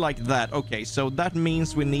choose key like that. Okay, so that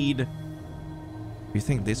means we need... Do you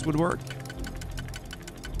think this would work?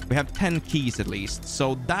 We have 10 keys at least,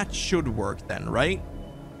 so that should work then, right?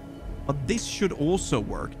 But this should also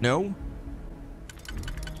work, no?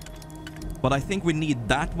 But I think we need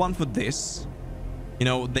that one for this. You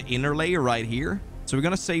know, the inner layer right here. So we're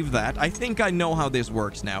gonna save that. I think I know how this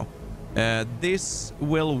works now. This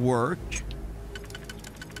will work.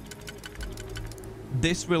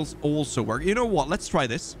 This will also work. You know what? Let's try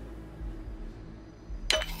this.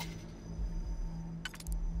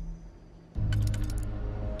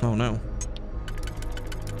 Oh, no.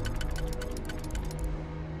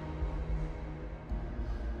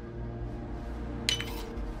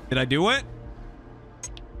 Did I do it?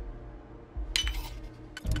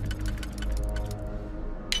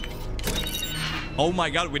 Oh my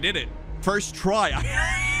god, we did it. First try.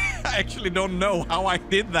 I actually don't know how I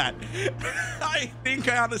did that. I think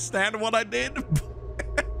I understand what I did.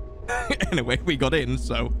 Anyway, we got in,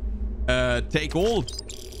 so... take all.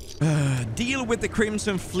 Deal with the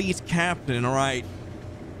Crimson Fleet captain, alright.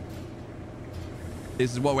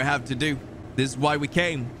 This is what we have to do. This is why we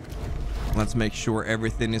came. Let's make sure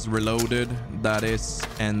everything is reloaded. That is,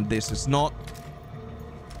 and this is not.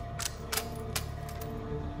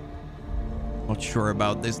 Not sure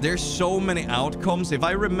about this. There's so many outcomes. If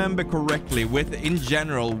I remember correctly, in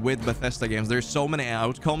general with Bethesda games, there's so many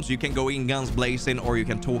outcomes. You can go in guns blazing, or you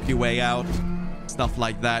can talk your way out, stuff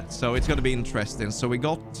like that. So it's gonna be interesting. So we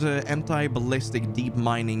got anti-ballistic deep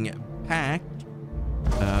mining pack.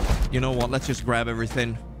 You know what? Let's just grab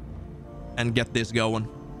everything and get this going.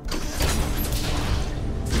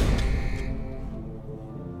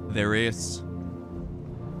 There is.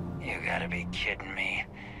 You gotta be kidding me.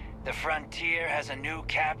 The Frontier has a new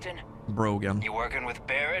captain? Brogan. You working with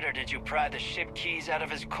Barrett, or did you pry the ship keys out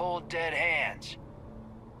of his cold, dead hands?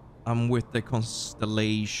 I'm with the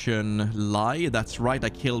Constellation. Lie. That's right. I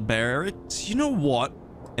killed Barrett. You know what?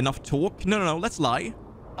 Enough talk. No. Let's lie.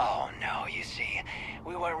 Oh, no. You see,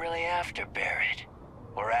 we weren't really after Barrett.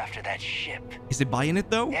 We're after that ship. Is he buying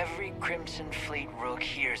it, though? Every Crimson Fleet rook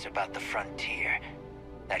hears about the Frontier.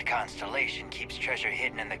 That Constellation keeps treasure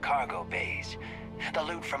hidden in the cargo bays. The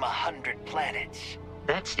loot from 100 planets.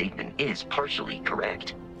 That statement is partially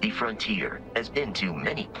correct. The Frontier has been to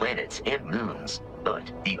many planets and moons, but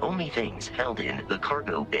the only things held in the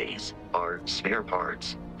cargo bays are spare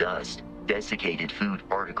parts, dust, desiccated food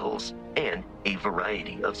particles, and a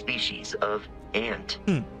variety of species of ant.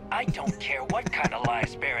 I don't care what kind of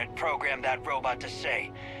lies Barrett programmed that robot to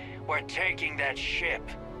say. We're taking that ship.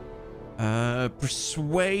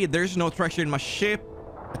 Persuade. There's no treasure in my ship.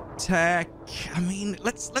 Attack. I mean,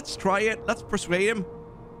 let's try it. Let's persuade him.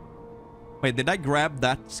 Wait, did I grab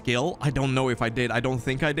that skill? I don't know if I did. I don't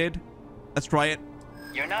think I did. Let's try it.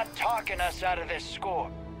 You're not talking us out of this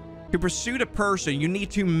score. To pursue the person, you need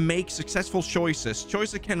to make successful choices.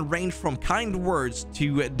 Choices can range from kind words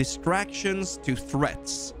to distractions to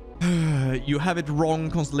threats. You have it wrong.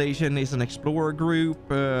 Constellation is an explorer group.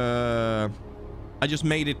 I just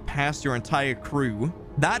made it past your entire crew.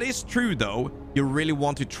 That is true, though. You really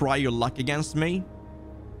want to try your luck against me?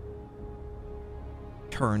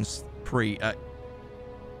 Turns 3.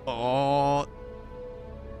 Oh.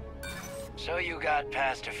 So you got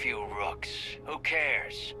past a few rooks. Who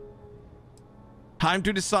cares? Time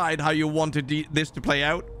to decide how you wanted this to play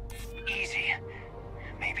out. Easy.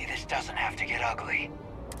 Maybe this doesn't have to get ugly.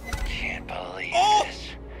 Can't believe this.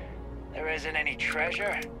 There isn't any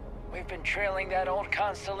treasure? We've been trailing that old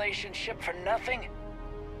Constellation ship for nothing?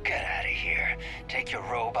 Get out of here. Take your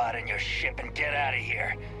robot and your ship and get out of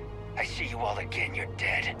here. I see you all again, you're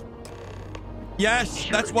dead. Yes,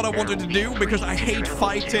 that's what I wanted to do because I hate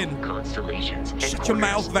fighting. Shut your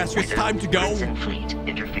mouth, Vasco. It's time to go. Fleet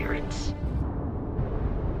interference.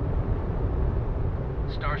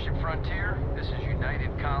 Starship Frontier, this is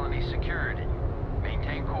United Colony Security.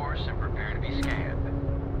 Maintain course and prepare to be scanned.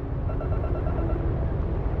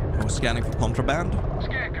 Oh, scanning for contraband?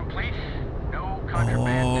 Scan complete. No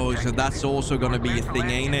contraband. Oh, so that's also gonna be a thing,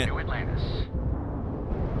 ain't it?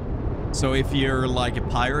 So if you're like a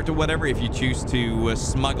pirate or whatever, if you choose to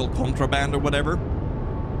smuggle contraband or whatever,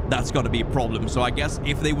 that's gonna be a problem. So I guess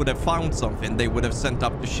if they would have found something, they would have sent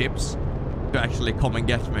up the ships to actually come and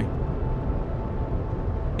get me.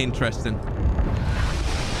 Interesting.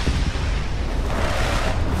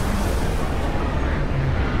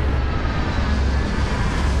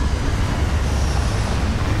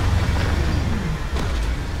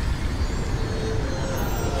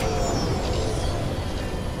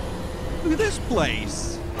 Look at this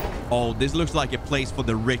place. Oh, this looks like a place for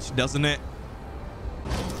the rich, doesn't it?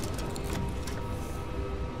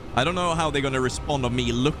 I don't know how they're gonna respond on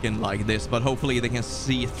me looking like this, but hopefully they can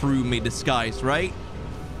see through me disguise, right?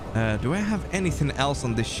 Do I have anything else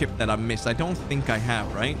on this ship that I missed? I don't think I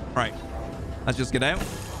have, right? All right. Let's just get out.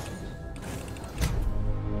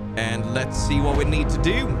 And let's see what we need to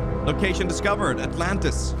do. Location discovered.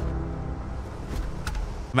 Atlantis.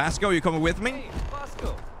 Vasco, you coming with me? Hey,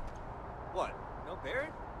 Vasco. What? No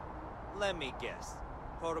Barrett? Let me guess.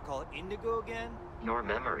 Protocol Indigo again? Your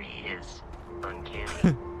memory is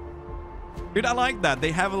uncanny. Dude, I like that.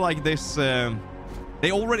 They have like this...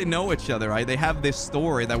 they already know each other, right? They have this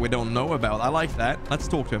story that we don't know about. I like that. Let's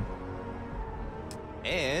talk to him.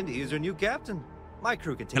 And he's your new captain. My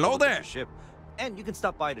crew can take Hello a look at there. your ship. And you can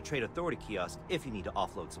stop by the Trade Authority kiosk if you need to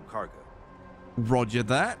offload some cargo. Roger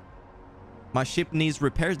that. My ship needs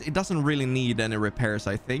repairs. It doesn't really need any repairs,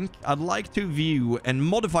 I think. I'd like to view and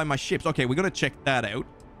modify my ships. Okay, we're gonna check that out.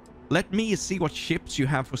 Let me see what ships you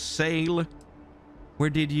have for sale. Where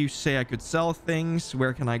did you say I could sell things?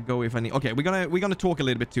 Where can I go if I need... Okay, we're gonna talk a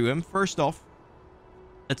little bit to him. First off,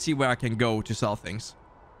 let's see where I can go to sell things.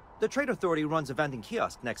 The Trade Authority runs a vending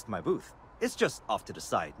kiosk next to my booth. It's just off to the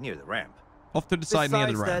side, near the ramp. Off to the side near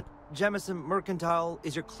the ramp. That, Jemison Mercantile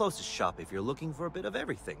is your closest shop if you're looking for a bit of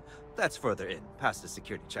everything. That's further in, past the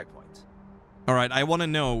security checkpoint. All right, I want to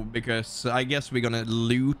know because I guess we're gonna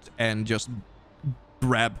loot and just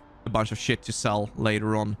grab a bunch of shit to sell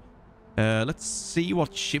later on. Let's see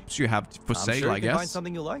what ships you have for sale, sure I you guess. can find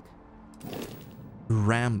something you like.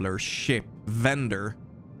 Rambler, ship, vendor.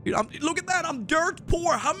 Dude, look at that, I'm dirt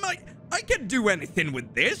poor. How am I can do anything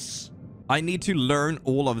with this. I need to learn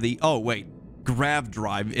all of the... Oh, wait. Grav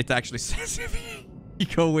drive. It actually says if you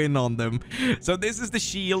go in on them. So this is the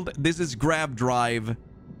shield. This is grav drive.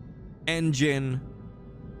 Engine.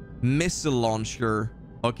 Missile launcher.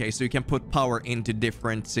 Okay, so you can put power into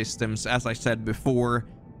different systems. As I said before,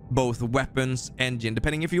 both weapons, engine.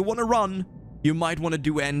 Depending if you want to run, you might want to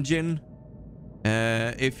do engine.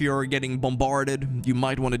 If you're getting bombarded, you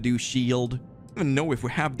might want to do shield. I don't even know if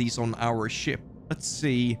we have these on our ship. Let's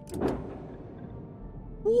see.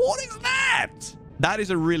 What is that? That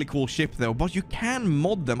is a really cool ship, though. But you can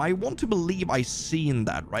mod them. I want to believe I've seen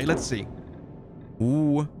that, right? Let's see.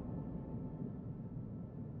 Ooh.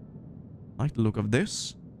 I like the look of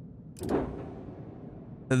this.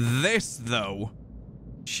 This, though.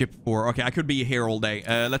 Ship 4. Okay, I could be here all day.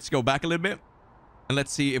 Let's go back a little bit. And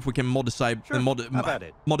let's see if we can modify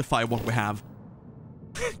what we have.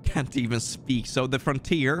 Can't even speak. So the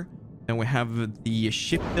Frontier. And we have the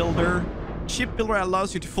Shipbuilder. Shipbuilder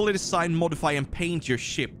allows you to fully design, modify, and paint your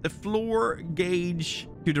ship. The floor gauge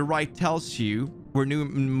to the right tells you where new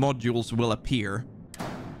modules will appear.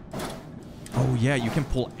 Oh yeah, you can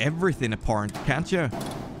pull everything apart, can't you?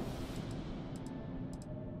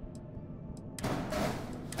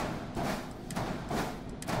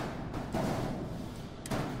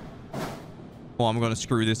 Oh, I'm gonna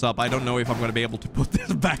screw this up. I don't know if I'm gonna be able to put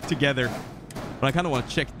this back together. But I kind of want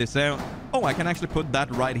to check this out. Oh, I can actually put that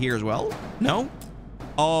right here as well? No?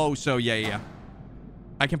 Oh, so yeah.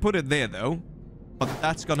 I can put it there, though. But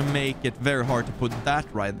that's gonna make it very hard to put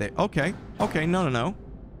that right there. Okay. Okay, no.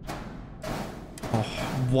 Oh,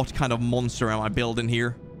 what kind of monster am I building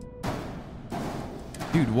here?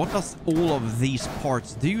 Dude, what does all of these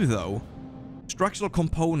parts do, though? Structural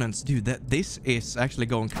components. Dude, this is actually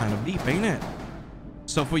going kind of deep, ain't it?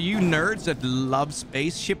 So for you nerds that love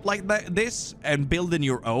spaceship like this and building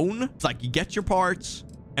your own, it's like you get your parts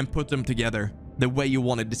and put them together the way you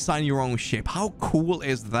want to. Design your own ship. How cool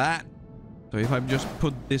is that? So if I just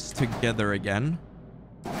put this together again.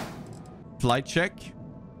 Flight check.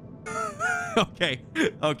 Okay.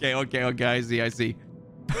 I see.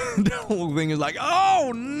 The whole thing is like,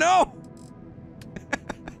 oh no!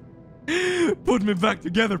 Put me back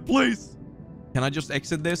together, please. Can I just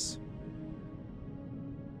exit this?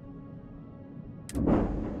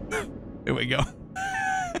 Here we go.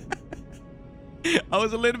 I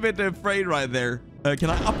was a little bit afraid right there.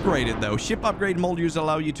 Can I upgrade it though? Ship upgrade modules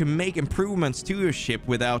allow you to make improvements to your ship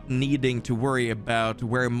without needing to worry about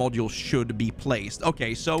where modules should be placed.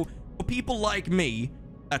 Okay, so for people like me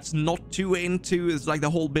that's not too into it's like the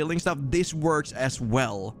whole building stuff, this works as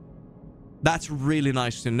well. That's really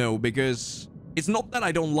nice to know, because it's not that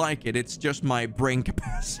I don't like it, it's just my brain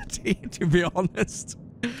capacity, to be honest.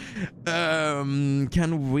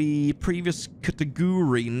 Can we previous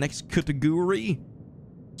category, next category?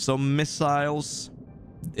 Some missiles.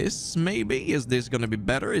 This maybe? Is this gonna be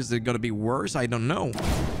better? Is it gonna be worse? I don't know.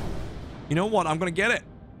 You know what? I'm gonna get it.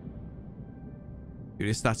 Dude,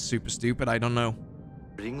 is that super stupid? I don't know.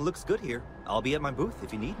 Everything looks good here. I'll be at my booth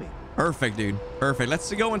if you need me. Perfect, dude. Perfect.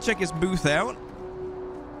 Let's go and check his booth out.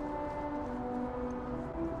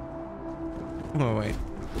 Oh, wait.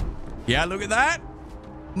 Yeah, look at that.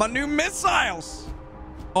 My new missiles.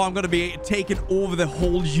 Oh, I'm gonna be taking over the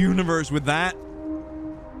whole universe with that.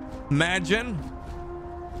 Imagine.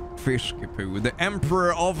 Fiskboo, the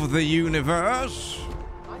emperor of the universe.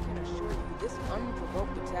 I can assure you this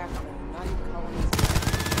unprovoked attack on the United Colonies...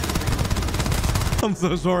 I'm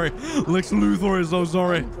so sorry. Lex Luthor is so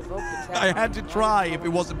sorry. I had to try if it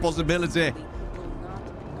was a possibility.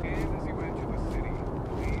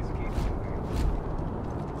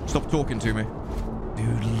 Stop talking to me.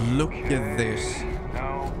 Dude, look at this.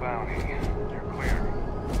 No bounty. You're clear.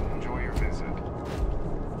 Enjoy your visit.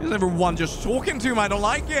 Is everyone just talking to him? I don't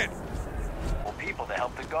like it. Well, people to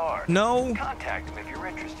help the guard. No. Contact them if you're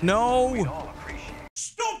interested. No. We'd all appreciate it.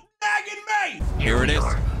 Stop nagging me! Here it is.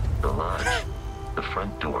 The lodge. The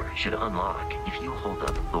front door should unlock if you hold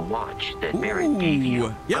up the watch that Barrett gave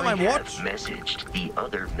you. Yeah, my watch. I have messaged the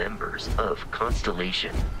other members of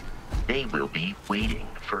Constellation. They will be waiting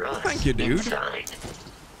for us. Thank you, dude. Inside.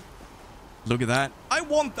 Look at that. I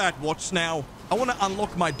want that watch now. I want to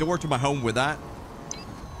unlock my door to my home with that.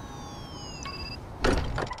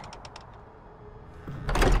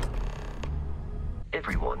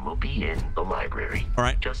 Everyone will be in the library. All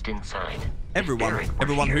right. Just inside.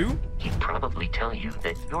 Everyone who? He'd probably tell you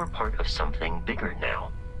that you're part of something bigger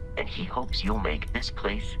now. And he hopes you'll make this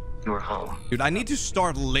place your home. Dude, I need to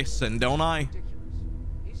start listening, don't I?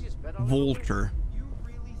 Walter.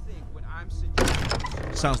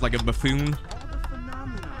 Sounds like a buffoon.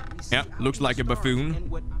 Yeah, looks like a buffoon.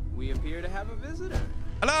 We appear to have a visitor.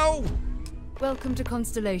 Hello! Welcome to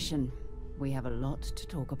Constellation. We have a lot to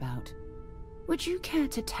talk about. Would you care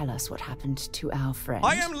to tell us what happened to our friend?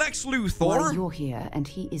 I am Lex Luthor. Why you're here and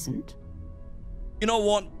he isn't? You know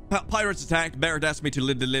what? Pirates attacked. Barrett asked me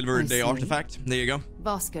to deliver the artifact. There you go.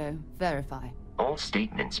 Vasco, verify. All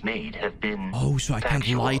statements made have been Oh, so I can't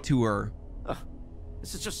lie to her.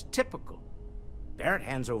 This is just typical. Barrett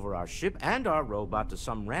hands over our ship and our robot to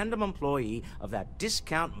some random employee of that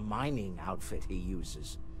discount mining outfit he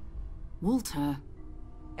uses. Walter.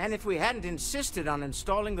 And if we hadn't insisted on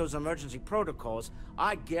installing those emergency protocols,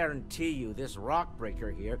 I guarantee you this rock breaker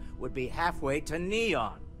here would be halfway to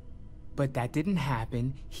Neon. But that didn't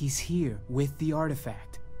happen. He's here with the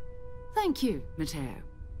artifact. Thank you, Matteo.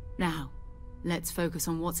 Now, let's focus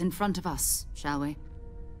on what's in front of us, shall we?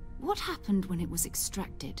 What happened when it was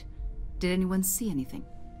extracted? Did anyone see anything?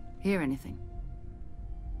 Hear anything?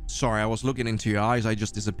 Sorry, I was looking into your eyes. I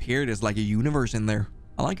just disappeared. There's like a universe in there.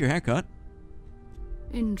 I like your haircut.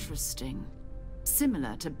 Interesting.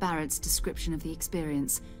 Similar to Barrett's description of the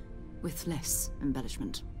experience, with less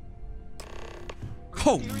embellishment.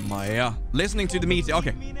 Oh my, listening to the meeting.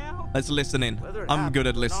 Okay, let's listen in. I'm good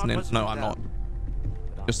at listening. No, I'm not.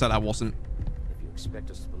 Just said I wasn't. If you expect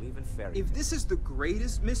us to believe in fairy If this is the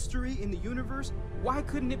greatest mystery in the universe, why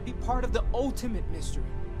couldn't it be part of the ultimate mystery?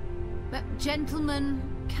 But gentlemen,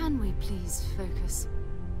 can we please focus?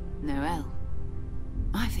 Noel,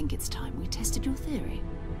 I think it's time we tested your theory.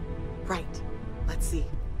 Right. Let's see.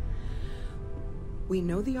 We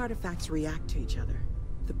know the artifacts react to each other.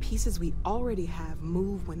 The pieces we already have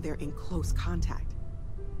move when they're in close contact.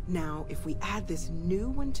 Now, if we add this new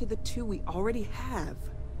one to the two we already have...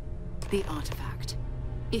 The artifact.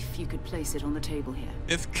 If you could place it on the table here.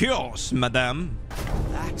 Of course, madame.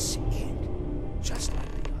 That's it. Just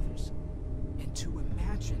like the others. And to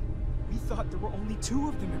imagine, we thought there were only 2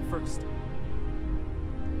 of them at first.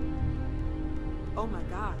 Oh my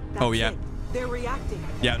god. That's Oh, yeah. it. They're reacting.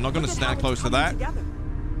 Yeah, not gonna Look at stand how it's close to coming that. together.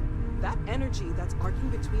 That energy that's arcing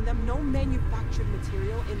between them, no manufactured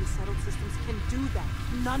material in the settled systems can do that.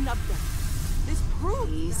 None of them. This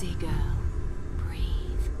proves... Easy, girl.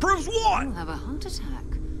 Breathe. Proves what? You'll have a heart attack.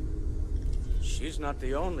 She's not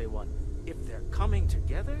the only one. If they're coming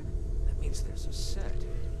together, that means there's a set.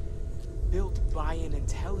 Built by an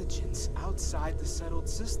intelligence outside the settled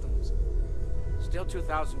systems. Still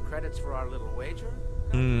 2,000 credits for our little wager?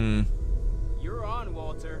 You're on,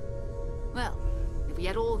 Walter. Well, if we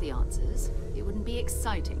had all the answers, it wouldn't be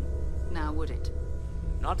exciting, now would it?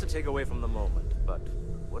 Not to take away from the moment, but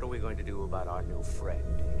what are we going to do about our new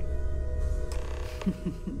friend here?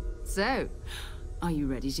 So, are you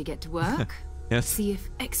ready to get to work? Yes. See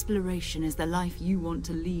if exploration is the life you want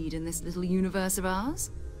to lead in this little universe of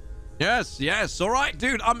ours? Yes. All right,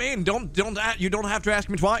 dude. I'm in. You don't have to ask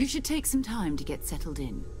me twice. You should take some time to get settled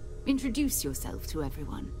in. Introduce yourself to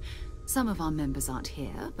everyone. Some of our members aren't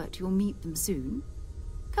here, but you'll meet them soon.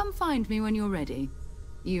 Come find me when you're ready.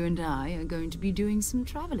 You and I are going to be doing some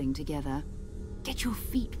traveling together. Get your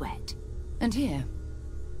feet wet. And here,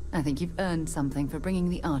 I think you've earned something for bringing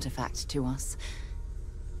the artifact to us.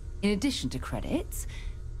 In addition to credits,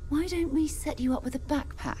 why don't we set you up with a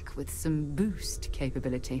backpack with some boost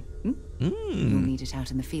capability? You'll need it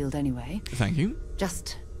out in the field anyway. Thank you.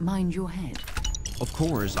 Just mind your head. Of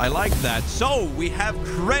course, I like that. So, we have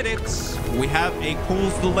credits. We have a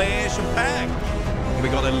constellation pack. We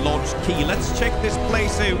got a lodge key. Let's check this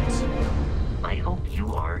place out. I hope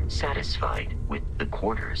you are satisfied with the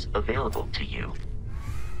quarters available to you.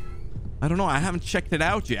 I don't know. I haven't checked it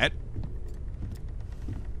out yet.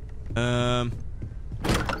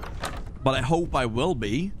 But I hope I will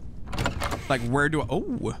be. Like, where do I...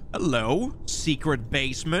 Oh, hello. Secret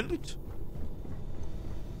basement.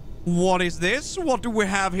 What is this? What do we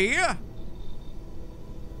have here?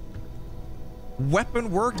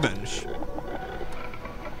 Weapon workbench.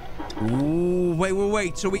 Ooh,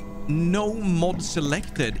 wait. So we... No mod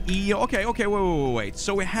selected. Okay, wait.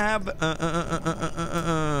 So we have...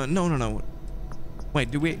 No.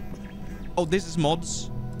 Wait, do we... Oh, this is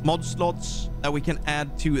mods. Mod slots that we can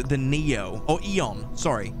add to the Neo. Oh, Eon.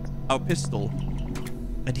 Sorry. Our pistol.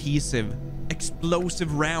 Adhesive.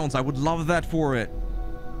 Explosive rounds. I would love that for it.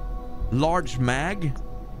 Large mag.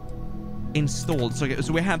 Installed.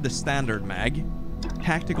 So we have the standard mag.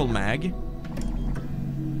 Tactical mag.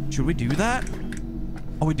 Should we do that?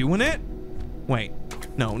 Are we doing it? Wait.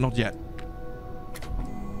 No, not yet.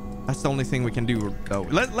 That's the only thing we can do, though.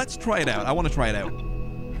 Let's try it out. I want to try it out.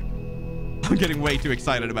 I'm getting way too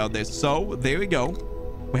excited about this. So, there we go.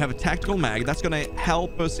 We have a tactical mag. That's going to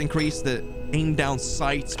help us increase the aim down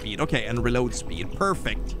sight speed. Okay, and reload speed.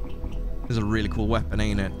 Perfect. This is a really cool weapon,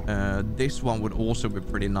 ain't it? This one would also be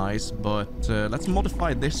pretty nice, but let's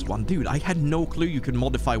modify this one. Dude, I had no clue you could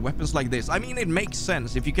modify weapons like this. I mean, it makes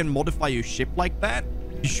sense. If you can modify your ship like that,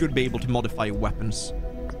 you should be able to modify your weapons.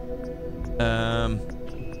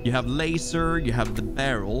 You have laser, you have the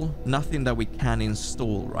barrel. Nothing that we can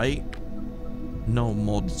install, right? No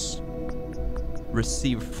mods.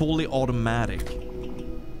 Receive fully automatic.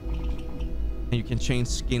 And you can change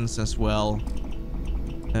skins as well.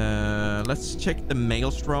 Let's check the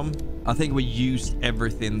Maelstrom. I think we used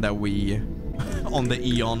everything that we on the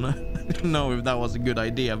Eon. I don't know if that was a good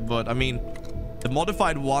idea, but I mean, the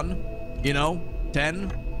modified one, you know,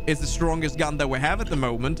 10 is the strongest gun that we have at the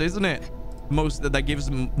moment, isn't it? That gives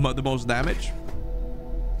the most damage.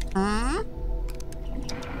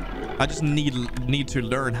 I just need to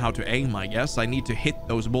learn how to aim, I guess. I need to hit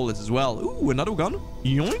those bullets as well. Ooh, another gun.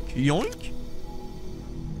 Yoink, yoink.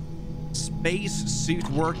 Space suit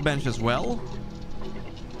workbench as well.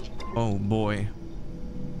 Oh boy.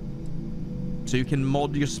 So you can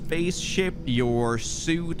mod your spaceship, your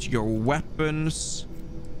suit, your weapons.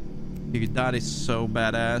 Dude, that is so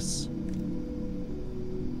badass.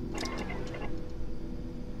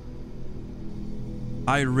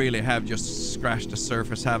 I really have just scratched the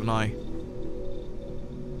surface, haven't I?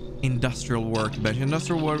 Industrial workbench.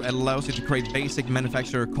 Industrial work allows you to create basic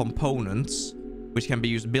manufacturer components, which can be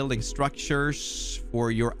used building structures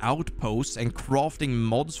for your outposts and crafting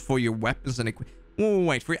mods for your weapons and equipment. Oh,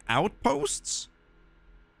 wait, for your outposts?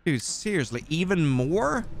 Dude, seriously, even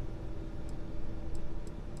more?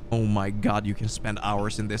 Oh my god, you can spend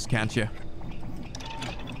hours in this, can't you?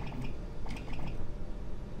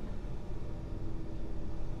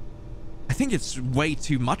 I think it's way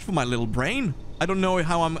too much for my little brain. I don't know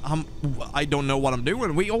how I don't know what I'm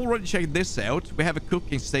doing. We already checked this out. We have a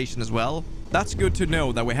cooking station as well. That's good to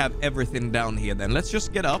know that we have everything down here then. Let's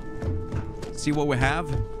just get up. See what we have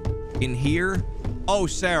in here. Oh,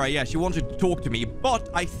 Sarah, yeah, she wanted to talk to me. But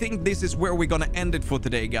I think this is where we're gonna end it for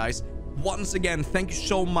today, guys. Once again, thank you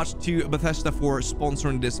so much to Bethesda for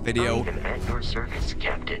sponsoring this video. I am at your service,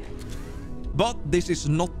 Captain. But this is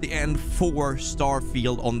not the end for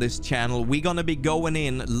Starfield on this channel. We're gonna be going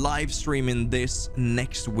in live streaming this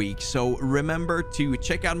next week. So remember to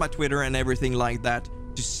check out my Twitter and everything like that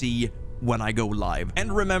to see when I go live.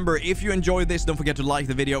 And remember, if you enjoyed this, don't forget to like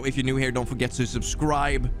the video. If you're new here, don't forget to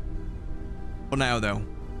subscribe. For now, though,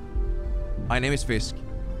 my name is Fisk.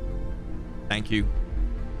 Thank you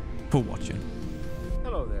for watching.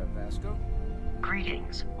 Hello there, Vasco.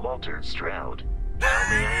 Greetings, Walter Stroud. How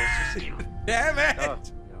may I assist you? Damn it!